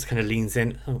 she just kind of leans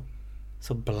in. Oh,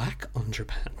 so black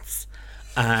underpants,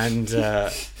 and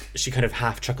she kind of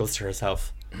half chuckles to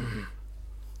herself.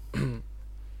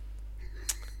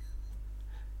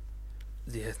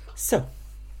 Yeah. So,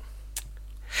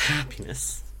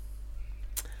 Happiness.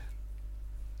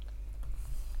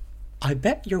 I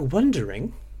bet you're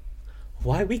wondering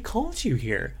why we called you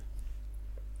here.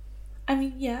 I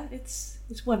mean, yeah, it's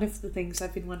one of the things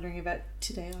I've been wondering about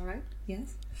today, all right?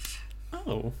 Yes.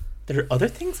 Oh, there are other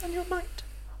things on your mind?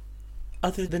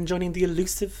 Other than joining the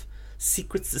elusive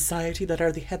secret society that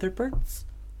are the Heatherbirds?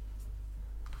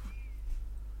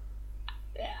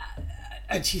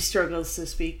 And she struggles to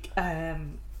speak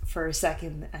for a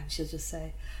second, and she'll just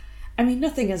say, I mean,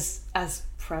 nothing as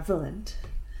prevalent.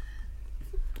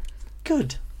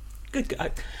 Good.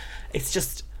 It's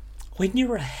just, when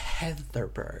you're a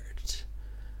Heatherbird,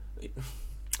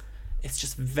 it's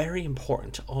just very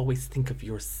important to always think of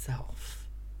yourself.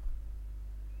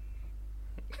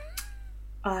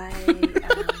 I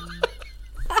am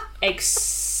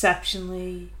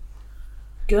exceptionally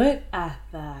good at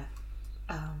that.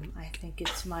 I think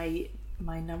it's my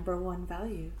number one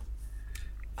value.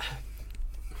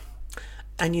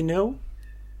 And you know,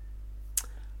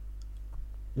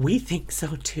 we think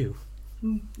so too.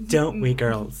 Don't we,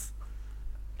 girls?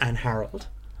 And Harold.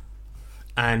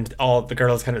 And all the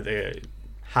girls kind of,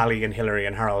 Hallie and Hillary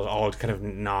and Harold all kind of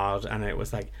nod, and it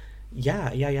was like,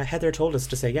 yeah, Heather told us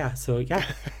to say yeah, so yeah.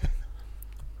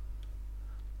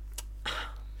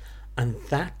 And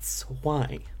that's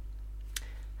why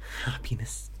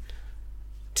Happiness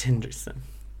Tinderson,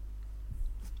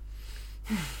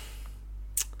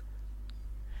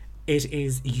 it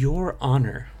is your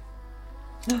honor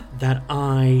that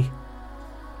I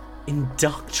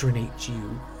indoctrinate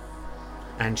you.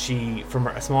 And she, from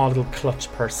a small little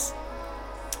clutch purse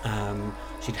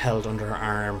she'd held under her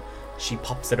arm, she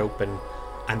pops it open,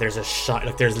 and there's a shot,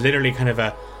 like there's literally kind of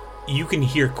a, you can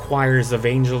hear choirs of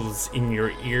angels in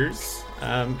your ears,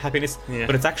 Happiness,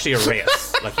 but it's actually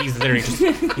Arias. Like he's literally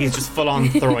he's just full on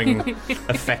throwing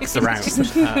effects around.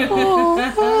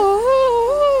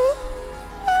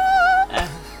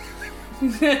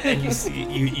 And you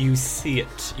see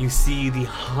it. You see the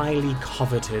highly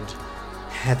coveted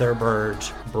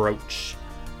Heatherbird brooch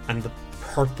and the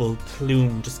purple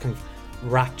plume just kind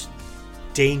of wrapped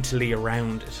daintily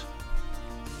around it.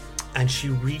 And she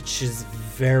reaches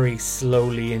very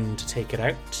slowly in to take it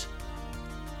out.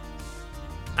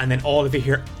 And then all of you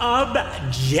hear,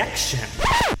 objection!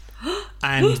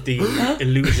 And the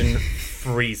illusion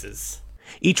freezes.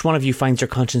 Each one of you finds your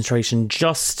concentration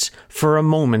just for a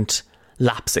moment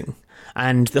lapsing,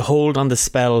 and the hold on the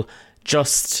spell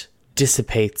just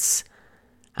dissipates,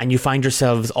 and you find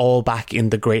yourselves all back in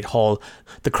the Great Hall,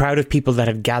 the crowd of people that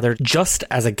had gathered just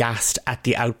as aghast at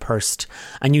the outburst,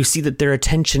 and you see that their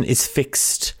attention is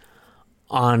fixed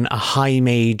on a high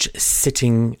mage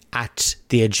sitting at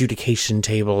the adjudication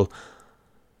table.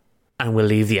 And we'll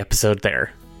leave the episode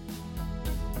there.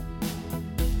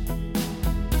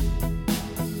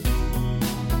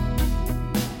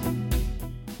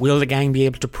 Will the gang be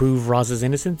able to prove Roz's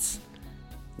innocence?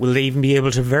 Will they even be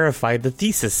able to verify the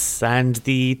thesis and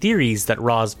the theories that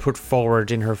Roz put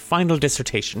forward in her final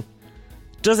dissertation?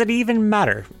 Does it even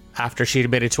matter after she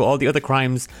admitted to all the other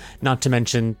crimes, not to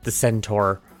mention the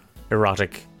Centaur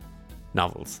erotic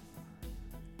novels?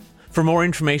 For more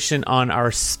information on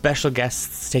our special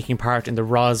guests taking part in the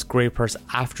Roz Grey Purse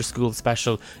After School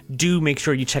special, do make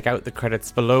sure you check out the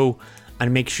credits below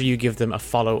and make sure you give them a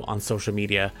follow on social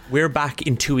media. We're back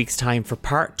in 2 weeks' time for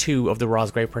part 2 of the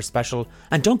Roz Grey Purse special,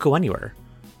 and don't go anywhere.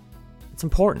 It's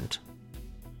important.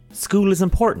 School is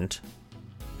important.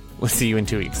 We'll see you in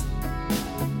 2 weeks.